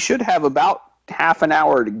 because we should have about half an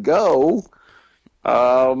hour to go.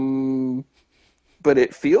 But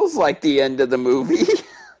it feels like the end of the movie.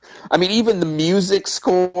 I mean, even the music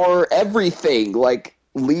score, everything, like,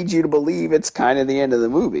 leads you to believe it's kind of the end of the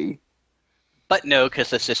movie. But no, because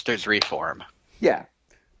the sisters reform. Yeah.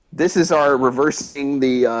 This is our reversing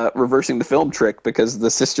the film trick, because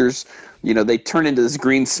the sisters, they turn into this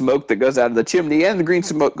green smoke that goes out of the chimney, and the green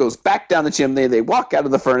smoke goes back down the chimney. They walk out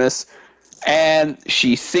of the furnace, and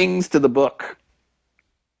she sings to the book,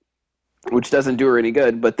 which doesn't do her any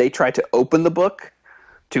good, but they try to open the book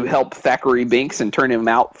to help Thackeray Binks and turn him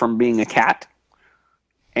out from being a cat.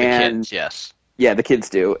 And the kids, yes. Yeah, the kids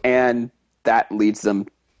do, and that leads the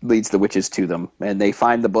witches to them, and they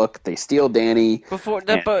find the book. They steal Danny before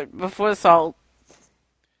the salt.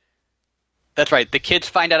 That's right. The kids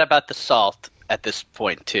find out about the salt at this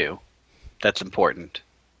point too. That's important.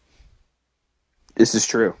 This is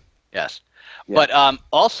true. Yes, yeah. But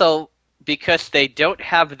also because they don't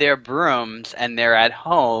have their brooms and they're at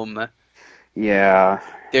home. Yeah.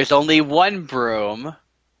 There's only one broom,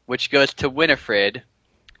 which goes to Winifred.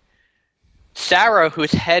 Sarah,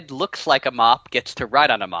 whose head looks like a mop, gets to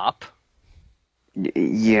ride on a mop.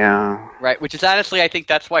 Yeah. Right, which is honestly, I think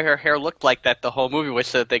that's why her hair looked like that the whole movie, was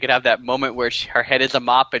so that they could have that moment where her head is a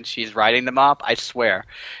mop and she's riding the mop, I swear.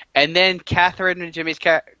 And then Catherine and Jimmy's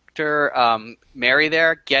character, Mary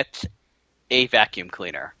there, gets a vacuum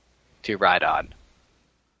cleaner to ride on.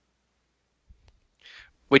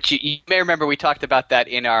 Which you may remember we talked about that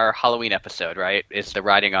in our Halloween episode, right? It's the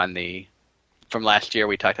riding on from last year,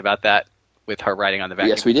 we talked about that. With her riding on the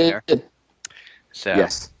vacuum cleaner. Yes, we did. So.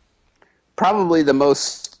 Yes. Probably the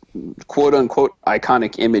most quote-unquote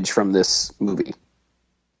iconic image from this movie.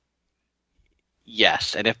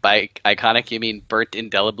 Yes, and if by iconic you mean burnt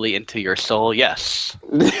indelibly into your soul, yes.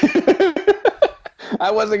 I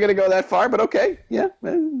wasn't going to go that far, but okay. Yeah,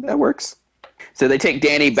 that works. So they take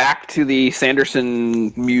Danny back to the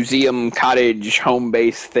Sanderson Museum Cottage home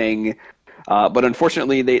base thing, but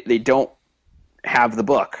unfortunately they don't have the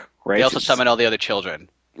book. Right? They also summon all the other children.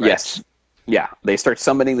 Right? Yes. Yeah, they start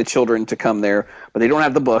summoning the children to come there, but they don't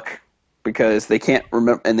have the book because they can't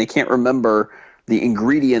remember the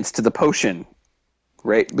ingredients to the potion,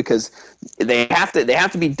 right? Because they have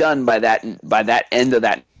to be done by that end of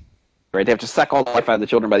that, right? They have to suck all the life out of the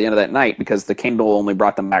children by the end of that night because the candle only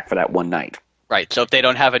brought them back for that one night. Right. So if they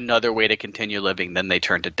don't have another way to continue living, then they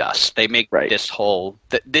turn to dust. They make this whole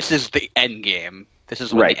this is the end game. This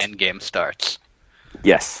is when the end game starts.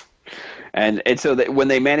 Yes. And so that when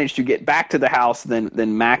they manage to get back to the house,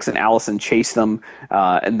 then Max and Allison chase them,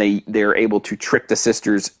 and they're able to trick the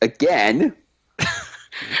sisters again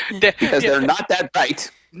because they're not that bright.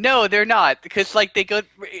 No, they're not, because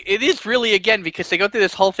it is really again because they go through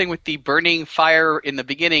this whole thing with the burning fire in the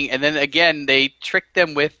beginning, and then again they trick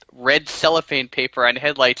them with red cellophane paper on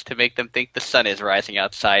headlights to make them think the sun is rising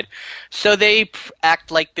outside. So they act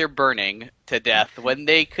like they're burning to death when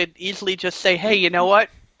they could easily just say, "Hey, you know what?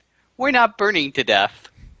 We're not burning to death."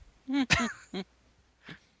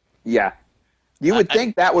 Yeah, you would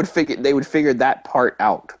think they would figure that part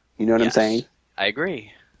out. You know what I'm saying? I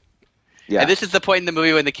agree. Yeah. And this is the point in the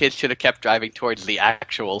movie when the kids should have kept driving towards the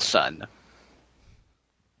actual sun.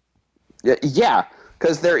 Yeah,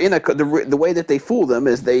 because they're in the way that they fool them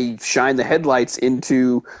is they shine the headlights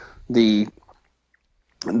into the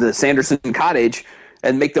Sanderson cottage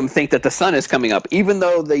and make them think that the sun is coming up, even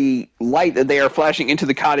though the light that they are flashing into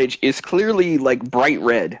the cottage is clearly like bright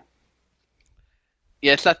red.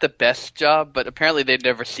 Yeah, it's not the best job, but apparently they've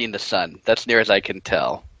never seen the sun. That's near as I can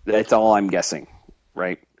tell. That's all I'm guessing,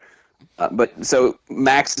 right? But so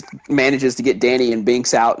Max manages to get Danny and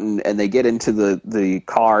Binks out, and they get into the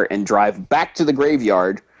car and drive back to the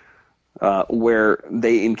graveyard, where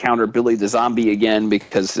they encounter Billy the zombie again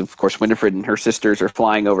because, of course, Winifred and her sisters are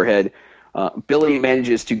flying overhead. Billy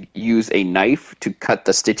manages to use a knife to cut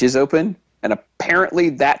the stitches open, and apparently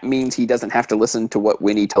that means he doesn't have to listen to what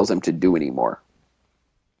Winnie tells him to do anymore.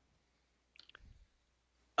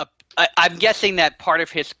 I'm guessing that part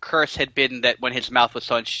of his curse had been that when his mouth was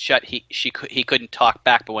sewn shut, he couldn't talk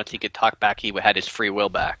back. But once he could talk back, he had his free will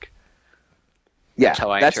back. Yeah,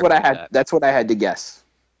 that's what I had. That's what I had to guess.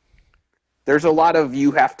 There's a lot of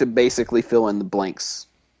you have to basically fill in the blanks.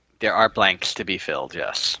 There are blanks to be filled.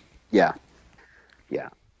 Yes. Yeah.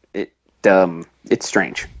 It's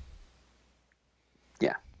strange.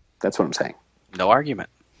 Yeah, that's what I'm saying. No argument.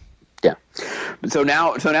 Yeah. So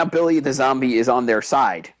now Billy the zombie is on their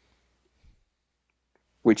side,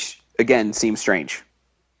 which again seems strange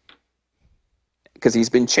because he's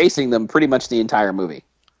been chasing them pretty much the entire movie.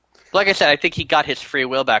 Like I said, I think he got his free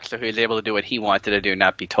will back, so he was able to do what he wanted to do,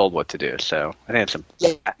 not be told what to do. So I think it's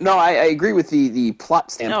yeah. No, I agree with the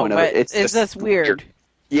plot standpoint of it. It's just weird.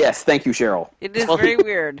 Yes, thank you, Cheryl. It is very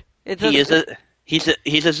weird.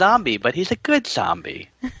 He's a zombie, but he's a good zombie.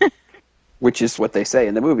 Which is what they say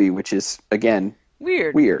in the movie, which is again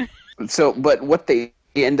weird. So, but what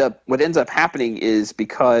ends up happening is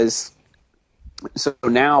because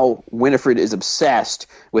now Winifred is obsessed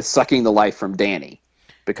with sucking the life from Danny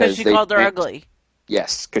because she called her ugly.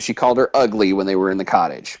 Yes, because she called her ugly when they were in the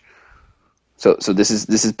cottage. So this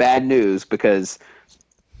is bad news because,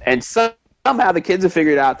 and somehow the kids have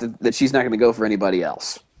figured out that she's not going to go for anybody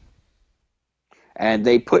else. And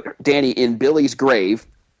they put Danny in Billy's grave,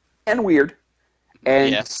 and weird,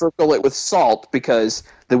 and circle it with salt because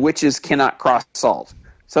the witches cannot cross salt.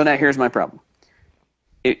 So now here's my problem.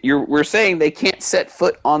 We're saying they can't set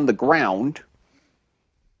foot on the ground,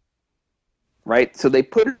 right? So they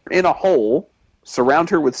put her in a hole,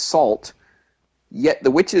 surround her with salt, yet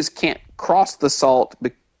the witches can't cross the salt,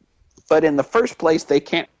 but in the first place they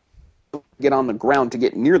can't get on the ground to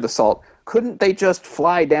get near the salt. Couldn't they just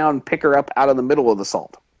fly down, pick her up out of the middle of the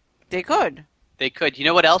salt? They could. They could. You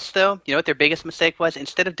know what else, though? You know what their biggest mistake was?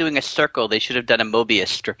 Instead of doing a circle, they should have done a Mobius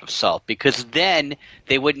strip of salt, because then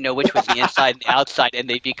they wouldn't know which was the inside and the outside, and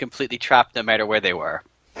they'd be completely trapped no matter where they were.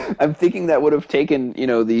 I'm thinking that would have taken,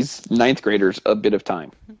 these ninth graders a bit of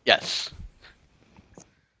time. Yes.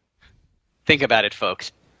 Think about it,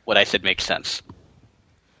 folks. What I said makes sense.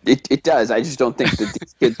 It does. I just don't think that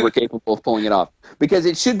these kids were capable of pulling it off. Because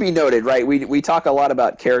it should be noted, right? We talk a lot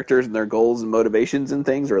about characters and their goals and motivations and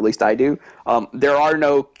things, or at least I do.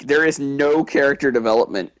 There is no character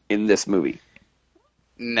development in this movie.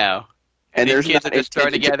 No. And these kids are just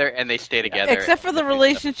thrown together and they stay together. Except for the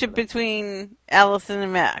relationship between Allison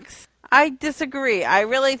and Max. I disagree. I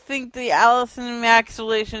really think the Allison and Max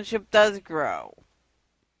relationship does grow.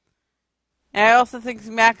 And I also think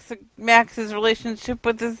Max's relationship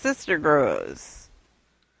with his sister grows.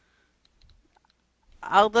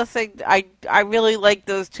 I'll just say I really like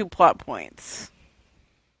those two plot points.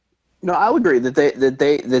 No, I'll agree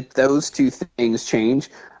that those two things change,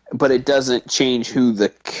 but it doesn't change who the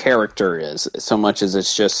character is so much as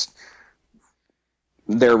it's just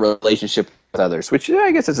their relationship with others, which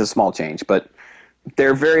I guess is a small change, but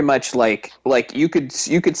they're very much like you could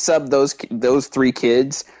sub those three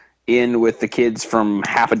kids in with the kids from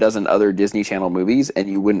half a dozen other Disney Channel movies, and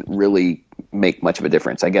you wouldn't really make much of a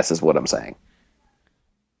difference, I guess is what I'm saying.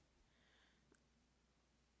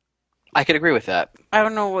 I could agree with that. I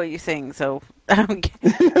don't know what you're saying, so I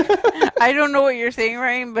don't know what you're saying,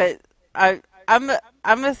 Ryan, but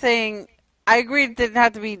I'm saying I agree it didn't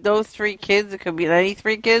have to be those three kids. It could be any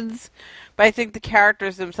three kids, but I think the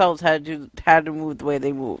characters themselves had to move the way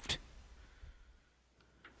they moved.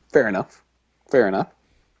 Fair enough.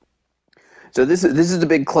 So this is the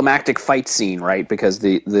big climactic fight scene, right? Because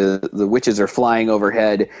the witches are flying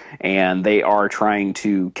overhead and they are trying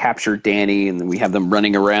to capture Danny, and we have them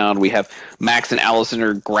running around. We have Max and Allison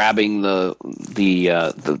are grabbing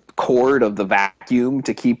the cord of the vacuum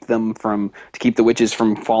to keep the witches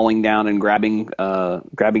from falling down and grabbing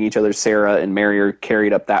each other. Sarah and Mary are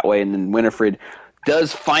carried up that way, and then Winifred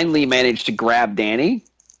does finally manage to grab Danny.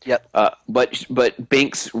 Yep. But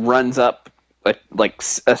Binks runs up a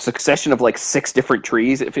succession of 6 different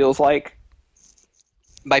trees, it feels like.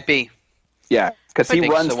 Might be. Yeah, because he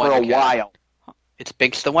runs for a while. It's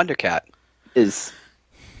Binks the Wonder Cat.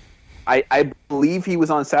 I believe he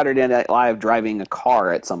was on Saturday Night Live driving a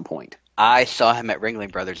car at some point. I saw him at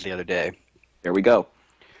Ringling Brothers the other day. There we go.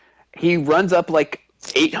 He runs up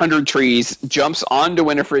 800 trees, jumps onto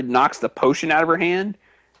Winifred, knocks the potion out of her hand,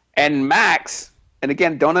 and Max, and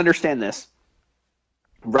again, don't understand this,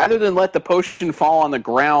 rather than let the potion fall on the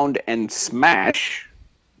ground and smash,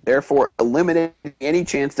 therefore eliminating any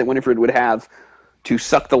chance that Winifred would have to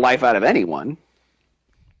suck the life out of anyone,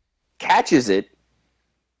 catches it,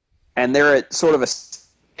 and they're at sort of a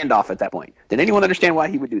standoff at that point. Did anyone understand why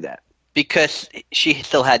he would do that? Because she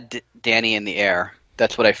still had Danny in the air.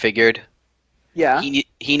 That's what I figured. Yeah. he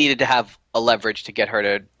needed to have a leverage to get her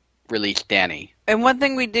to release Danny. And one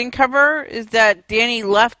thing we didn't cover is that Danny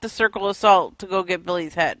left the Circle of Salt to go get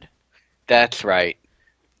Billy's head. That's right.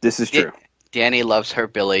 This is true. Danny loves her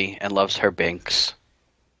Billy and loves her Binks.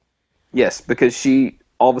 Yes, because she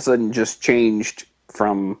all of a sudden just changed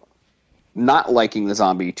from not liking the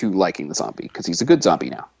zombie to liking the zombie, because he's a good zombie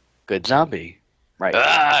now. Good zombie. Right.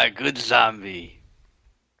 Ah, good zombie.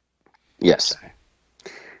 Yes.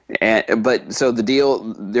 But so the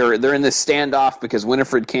deal, they're in this standoff because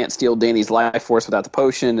Winifred can't steal Danny's life force without the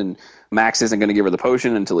potion, and Max isn't going to give her the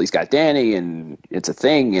potion until he's got Danny, and it's a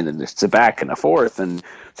thing, and then it's a back and a forth, and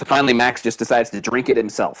so finally Max just decides to drink it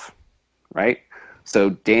himself, right?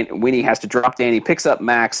 So Winnie has to drop Danny, picks up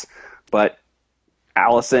Max, but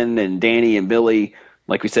Allison and Danny and Billy,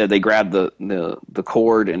 like we said, they grab the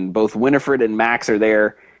cord, and both Winifred and Max are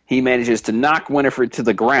there. He manages to knock Winifred to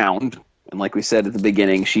the ground, and like we said at the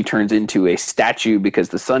beginning, she turns into a statue because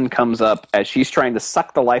the sun comes up as she's trying to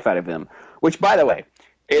suck the life out of him. Which, by the way,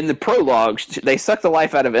 in the prologue, they suck the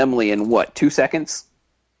life out of Emily in, 2 seconds?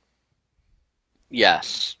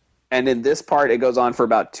 Yes. And in this part, it goes on for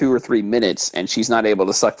about 2 or 3 minutes, and she's not able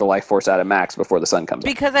to suck the life force out of Max before the sun comes up.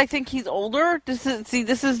 Because I think he's older? This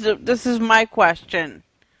is my question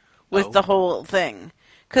with the whole thing.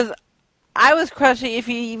 Because I was questioning if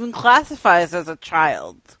he even classifies as a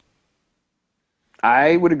child.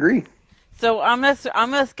 I would agree. So I'm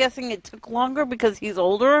just guessing it took longer because he's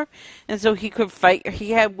older, and so he could fight.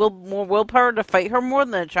 He had more willpower to fight her more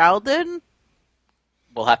than a child did.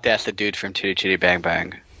 We'll have to ask the dude from Chitty Chitty Bang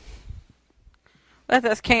Bang. Let's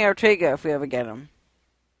ask Kenny Ortega if we ever get him.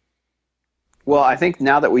 Well, I think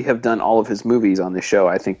now that we have done all of his movies on this show,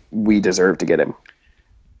 I think we deserve to get him.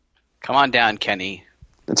 Come on down, Kenny.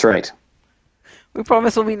 That's right. We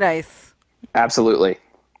promise we'll be nice. Absolutely.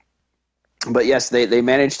 But yes, they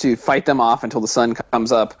manage to fight them off until the sun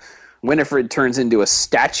comes up. Winifred turns into a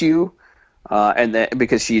statue,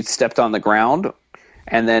 because she had stepped on the ground.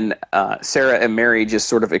 And then Sarah and Mary just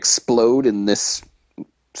sort of explode in this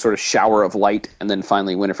sort of shower of light, and then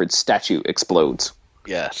finally Winifred's statue explodes.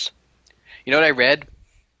 Yes. You know what I read?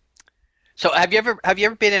 So have you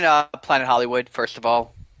ever been in Planet Hollywood, first of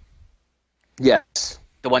all? Yes.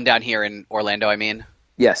 The one down here in Orlando, I mean?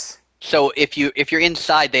 Yes. So if you're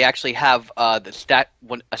inside, they actually have a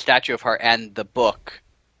statue of her and the book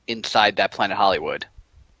inside that Planet Hollywood.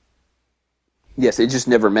 Yes, it just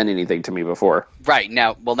never meant anything to me before. Right,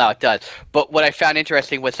 now it does. But what I found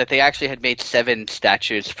interesting was that they actually had made 7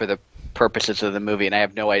 statues for the purposes of the movie, and I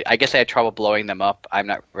have no idea. I guess I had trouble blowing them up. I'm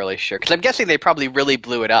not really sure. Because I'm guessing they probably really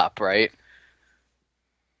blew it up, right?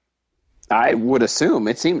 I would assume.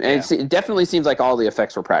 It definitely seems like all the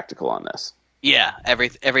effects were practical on this. Yeah,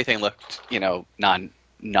 everything looked,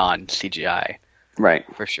 non-CGI.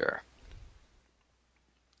 Right. For sure.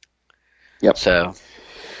 Yep. So...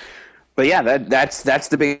 But yeah, that's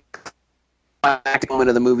the big climactic moment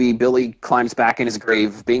of the movie. Billy climbs back in his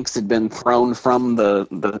grave. Binks had been thrown from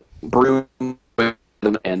the broom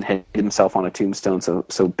and hit himself on a tombstone.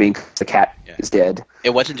 So Binks, the cat, is dead.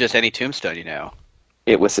 It wasn't just any tombstone,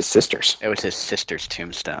 It was his sister's. It was his sister's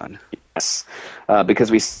tombstone. Yes,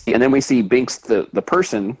 because we see Binks the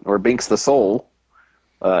person, or Binks the soul,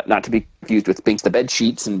 not to be confused with Binks the bed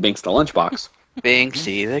sheets and Binks the lunchbox.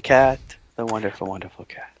 Binksy the cat, the wonderful, wonderful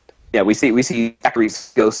cat. Yeah, we see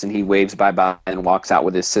Zachary's ghost, and he waves bye-bye and walks out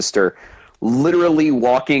with his sister, literally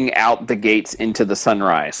walking out the gates into the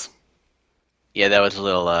sunrise. Yeah, that was a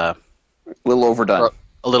little overdone.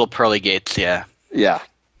 A little pearly gates, yeah. Yeah.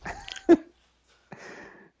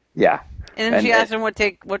 Yeah. And then she asked him what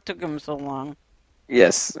took him so long.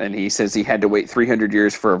 Yes, and he says he had to wait 300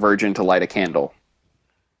 years for a virgin to light a candle.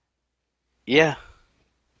 Yeah.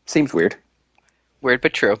 Seems weird. Weird,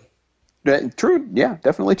 but true. True, yeah,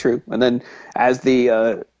 definitely true. And then as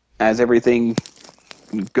everything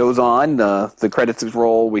goes on, the credits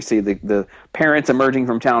roll. We see the parents emerging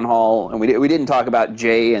from town hall, and we didn't talk about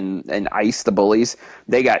Jay and Ice, the bullies.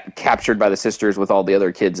 They got captured by the sisters with all the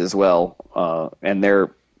other kids as well, and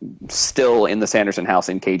they're still in the Sanderson house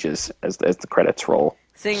in cages as the credits roll.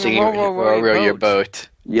 Singing row your boat.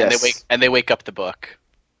 Yes, and they wake up the book,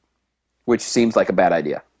 which seems like a bad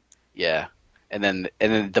idea. Yeah. And then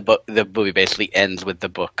the movie basically ends with the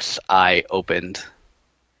book's eye opened.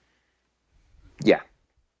 Yeah.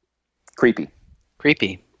 Creepy.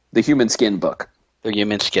 The human skin book. The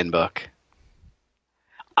human skin book.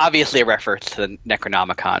 Obviously a reference to the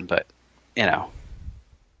Necronomicon, but,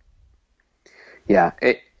 Yeah,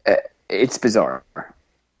 it's bizarre.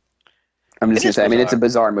 I'm just going to say, it's a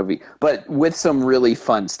bizarre movie, but with some really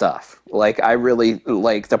fun stuff. Like, I really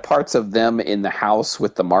like the parts of them in the house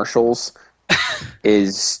with the marshals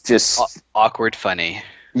is just awkward funny.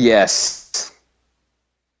 Yes.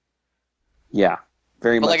 Yeah.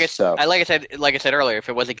 Very but much so. Like I said earlier, if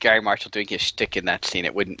it wasn't Gary Marshall doing his shtick in that scene,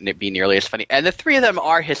 it wouldn't be nearly as funny. And the three of them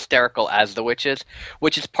are hysterical as the witches,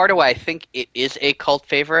 which is part of why I think it is a cult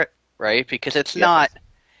favorite, right? Because it's not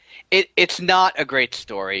a great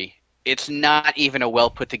story. It's not even a well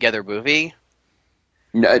put together movie.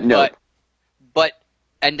 No. But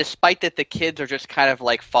and despite that, the kids are just kind of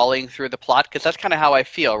like falling through the plot, because that's kind of how I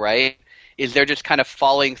feel, right? Is they're just kind of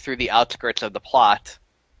falling through the outskirts of the plot,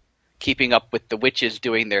 keeping up with the witches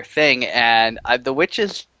doing their thing, and the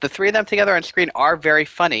witches, the three of them together on screen, are very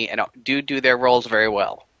funny and do their roles very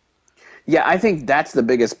well. Yeah, I think that's the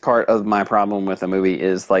biggest part of my problem with the movie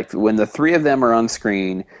is like when the three of them are on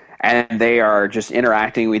screen and they are just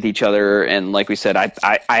interacting with each other, and like we said,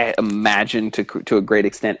 I imagine to a great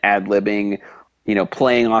extent ad-libbing,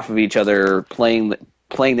 playing off of each other, playing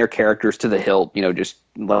their characters to the hilt, just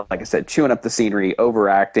like I said, chewing up the scenery,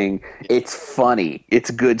 overacting. It's funny.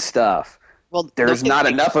 It's good stuff. Well, there's not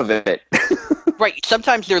enough of it. Right.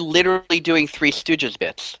 Sometimes they're literally doing Three Stooges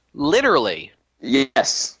bits. Literally.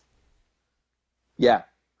 Yes. Yeah.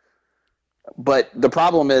 But the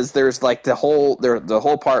problem is there's like the whole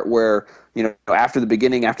part where, after the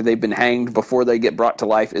beginning, after they've been hanged, before they get brought to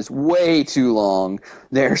life is way too long.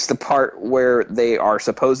 There's the part where they are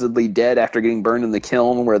supposedly dead after getting burned in the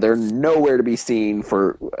kiln, where they're nowhere to be seen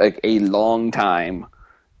for a long time.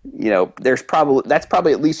 That's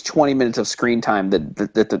probably at least 20 minutes of screen time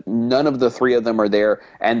that none of the three of them are there,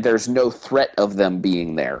 and there's no threat of them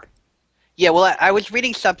being there. Yeah, well, I was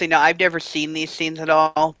reading something. Now, I've never seen these scenes at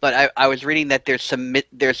all, but I was reading that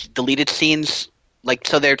there's deleted scenes, like,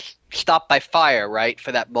 so they're stopped by fire, right,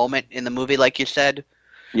 for that moment in the movie, like you said.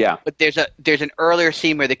 Yeah. But there's an earlier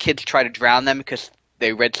scene where the kids try to drown them because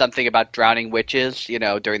they read something about drowning witches,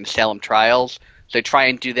 during the Salem trials. So they try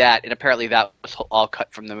and do that, and apparently that was all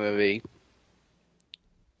cut from the movie.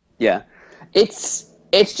 Yeah, it's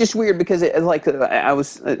just weird because when I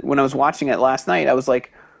was watching it last night, I was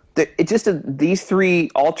like, these three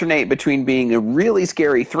alternate between being a really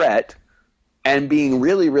scary threat and being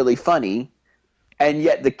really, really funny, and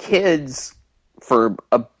yet the kids, for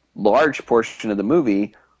a large portion of the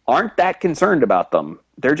movie, aren't that concerned about them.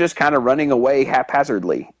 They're just kind of running away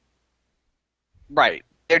haphazardly. Right.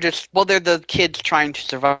 They're the kids trying to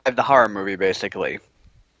survive the horror movie, basically.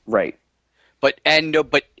 Right. But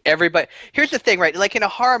everybody. Here's the thing, right? Like in a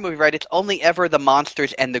horror movie, right? It's only ever the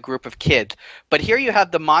monsters and the group of kids. But here you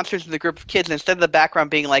have the monsters and the group of kids, and instead of the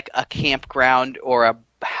background being like a campground or a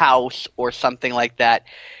house or something like that,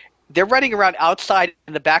 they're running around outside,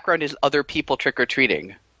 and the background is other people trick or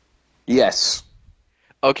treating. Yes.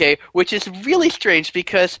 Okay, which is really strange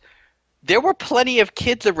because there were plenty of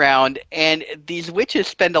kids around, and these witches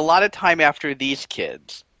spend a lot of time after these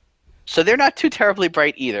kids. So they're not too terribly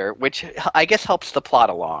bright either, which I guess helps the plot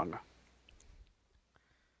along.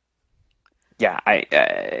 Yeah,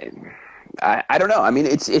 I don't know. I mean,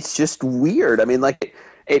 it's just weird. I mean, like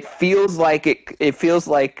it feels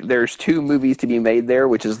like there's two movies to be made there,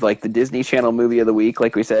 which is like the Disney Channel movie of the week,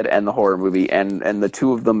 like we said, and the horror movie, and the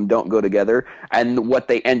two of them don't go together. And what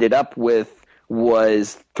they ended up with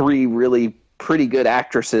was three really pretty good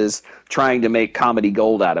actresses trying to make comedy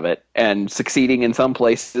gold out of it and succeeding in some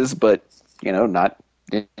places, but not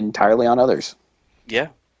entirely on others. Yeah.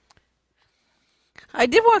 I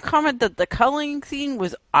did want to comment that the cuddling scene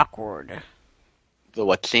was awkward. The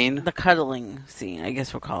what scene? The cuddling scene, I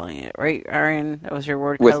guess we're calling it, right, Arian? That was your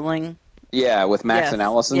word, cuddling? Yeah, with Max and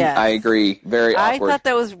Allison. Yes. I agree. Very awkward. I thought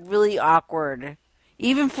that was really awkward.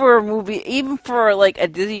 Even for a movie, even for like a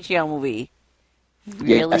Disney Channel movie.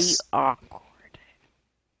 Really awkward.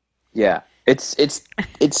 Yeah.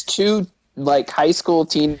 It's two like high school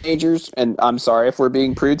teenagers, and I'm sorry if we're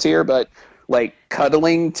being prudes here, but like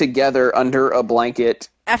cuddling together under a blanket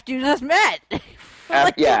after you just met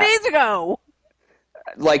like 2 days ago.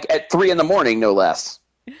 Like at 3 a.m, no less.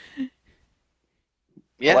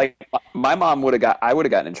 Yeah. Like my mom I would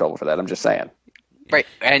have gotten in trouble for that. I'm just saying. Right,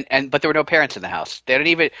 but there were no parents in the house.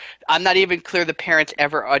 I'm not even clear the parents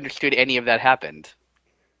ever understood any of that happened.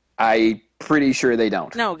 I'm pretty sure they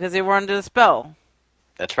don't. No, because they were under the spell.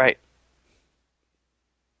 That's right.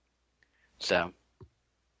 So,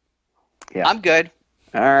 yeah, I'm good.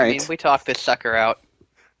 All right. I mean, we talked this sucker out.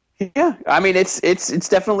 Yeah, I mean, it's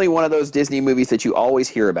definitely one of those Disney movies that you always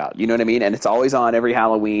hear about. You know what I mean? And it's always on every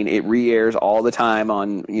Halloween. It re-airs all the time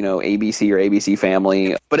on ABC or ABC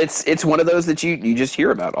Family. But it's one of those that you just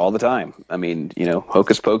hear about all the time. I mean,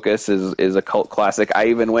 Hocus Pocus is a cult classic. I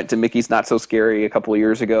even went to Mickey's Not So Scary a couple of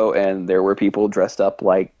years ago, and there were people dressed up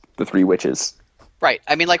like the three witches. Right.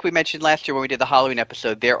 I mean, like we mentioned last year when we did the Halloween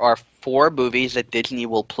episode, there are 4 movies that Disney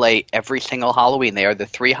will play every single Halloween. They are the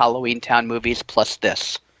 3 Halloween Town movies plus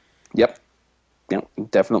this. Yep,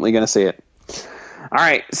 definitely going to see it. All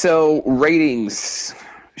right, so ratings.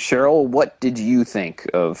 Cheryl, what did you think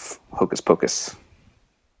of Hocus Pocus?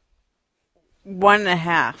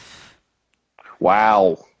 1.5.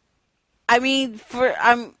 Wow. I mean,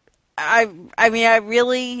 I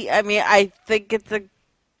think it's a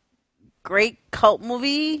great cult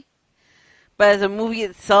movie, but as a movie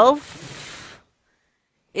itself,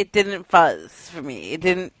 it didn't fuzz for me.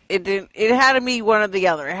 It had to be one or the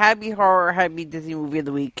other. It had to be horror, it had to be Disney Movie of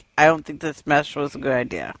the Week. I don't think this mesh was a good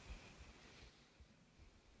idea.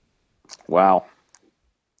 Wow.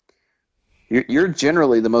 You're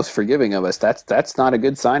generally the most forgiving of us. That's not a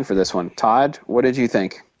good sign for this one. Todd, what did you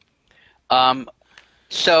think?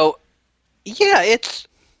 So, yeah, it's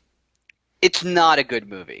not a good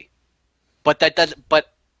movie, but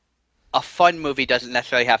a fun movie doesn't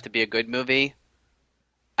necessarily have to be a good movie.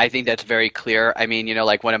 I think that's very clear. I mean,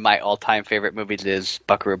 like one of my all-time favorite movies is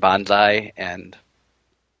Buckaroo Banzai, and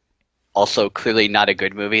also clearly not a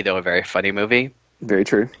good movie, though a very funny movie. Very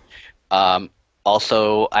true.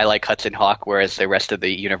 Also, I like Hudson Hawk, whereas the rest of the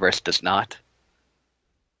universe does not.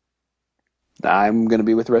 I'm going to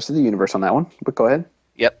be with the rest of the universe on that one, but go ahead.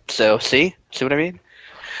 Yep. So, see what I mean?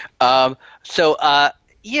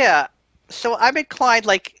 Yeah. So I'm inclined,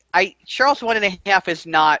 Charles 1.5 is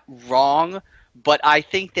not wrong, but I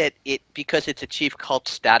think that because it's achieved cult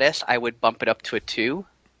status, I would bump it up to a 2.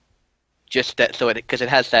 Because it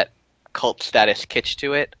has that cult status kitsch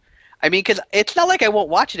to it. I mean, because it's not like I won't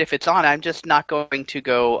watch it if it's on. I'm just not going to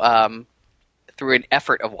go through an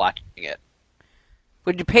effort of watching it.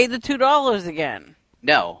 Would you pay the $2 again?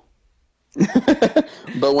 No.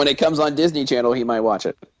 But when it comes on Disney Channel, he might watch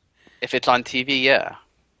it. If it's on TV, yeah.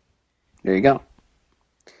 There you go.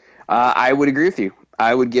 I would agree with you.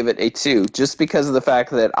 I would give it a 2, just because of the fact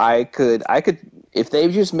that I could, if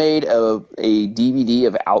they just made a DVD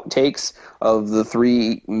of outtakes of the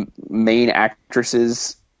 3 main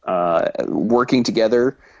actresses working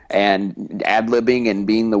together and ad-libbing and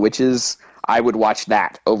being the witches, I would watch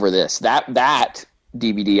that over this. That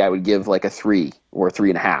DVD I would give like a 3 or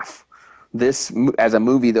 3.5. This, as a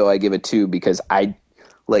movie, though, I give it 2 because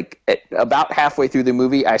about halfway through the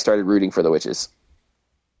movie, I started rooting for the witches.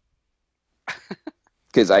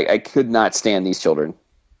 Because I could not stand these children.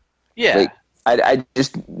 Yeah. I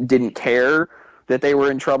just didn't care that they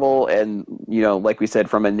were in trouble, and, like we said,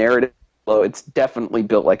 from a narrative, it's definitely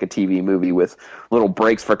built like a TV movie with little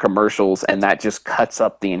breaks for commercials, and that just cuts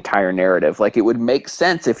up the entire narrative. It would make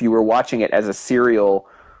sense if you were watching it as a serial,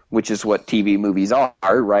 which is what TV movies are,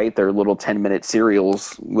 right? They're little 10-minute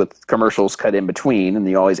serials with commercials cut in between, and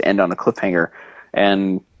they always end on a cliffhanger.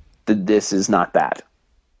 And this is not that.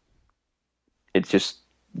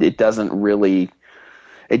 It doesn't really,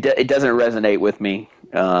 it doesn't resonate with me,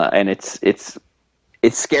 and it's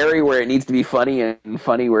scary where it needs to be funny and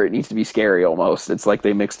funny where it needs to be scary almost. It's like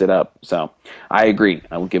they mixed it up. So I agree.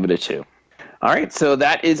 I will give it a 2. All right, so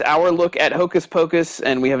that is our look at Hocus Pocus,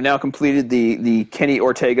 and we have now completed the Kenny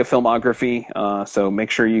Ortega filmography. So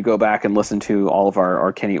make sure you go back and listen to all of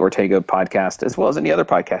our Kenny Ortega podcast, as well as any other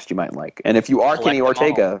podcast you might like. And if you are Kenny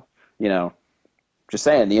Ortega, just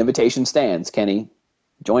saying, the invitation stands. Kenny,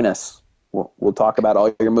 join us. We'll talk about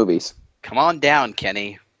all your movies. Come on down,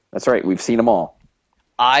 Kenny. That's right. We've seen them all.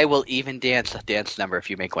 I will even dance a dance number if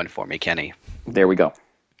you make one for me, Kenny. There we go.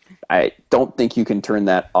 I don't think you can turn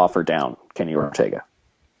that offer down, Kenny Ortega.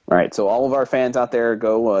 All right, so all of our fans out there,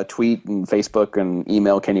 go tweet and Facebook and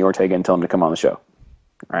email Kenny Ortega and tell him to come on the show.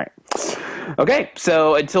 All right. Okay,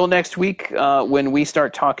 so until next week, when we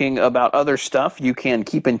start talking about other stuff, you can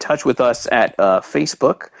keep in touch with us at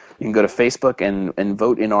Facebook. You can go to Facebook and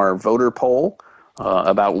vote in our voter poll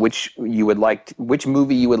about which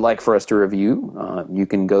movie you would like for us to review. You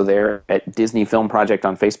can go there at Disney Film Project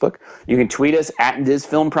on Facebook. You can tweet us at Diz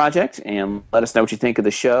Film Project and let us know what you think of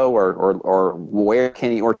the show or where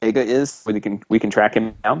Kenny Ortega is. We can track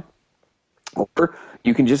him down. Or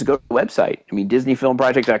you can just go to the website.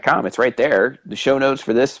 DisneyFilmProject.com. It's right there. The show notes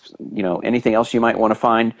for this, anything else you might want to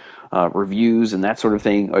find, reviews and that sort of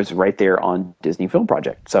thing is right there on Disney Film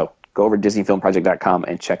Project. So go over to DisneyFilmProject.com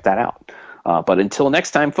and check that out. But until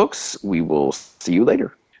next time, folks, we will see you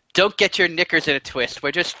later. Don't get your knickers in a twist.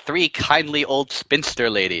 We're just 3 kindly old spinster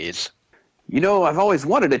ladies. I've always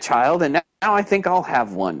wanted a child, and now I think I'll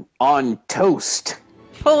have one. On toast.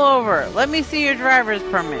 Pull over. Let me see your driver's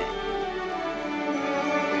permit.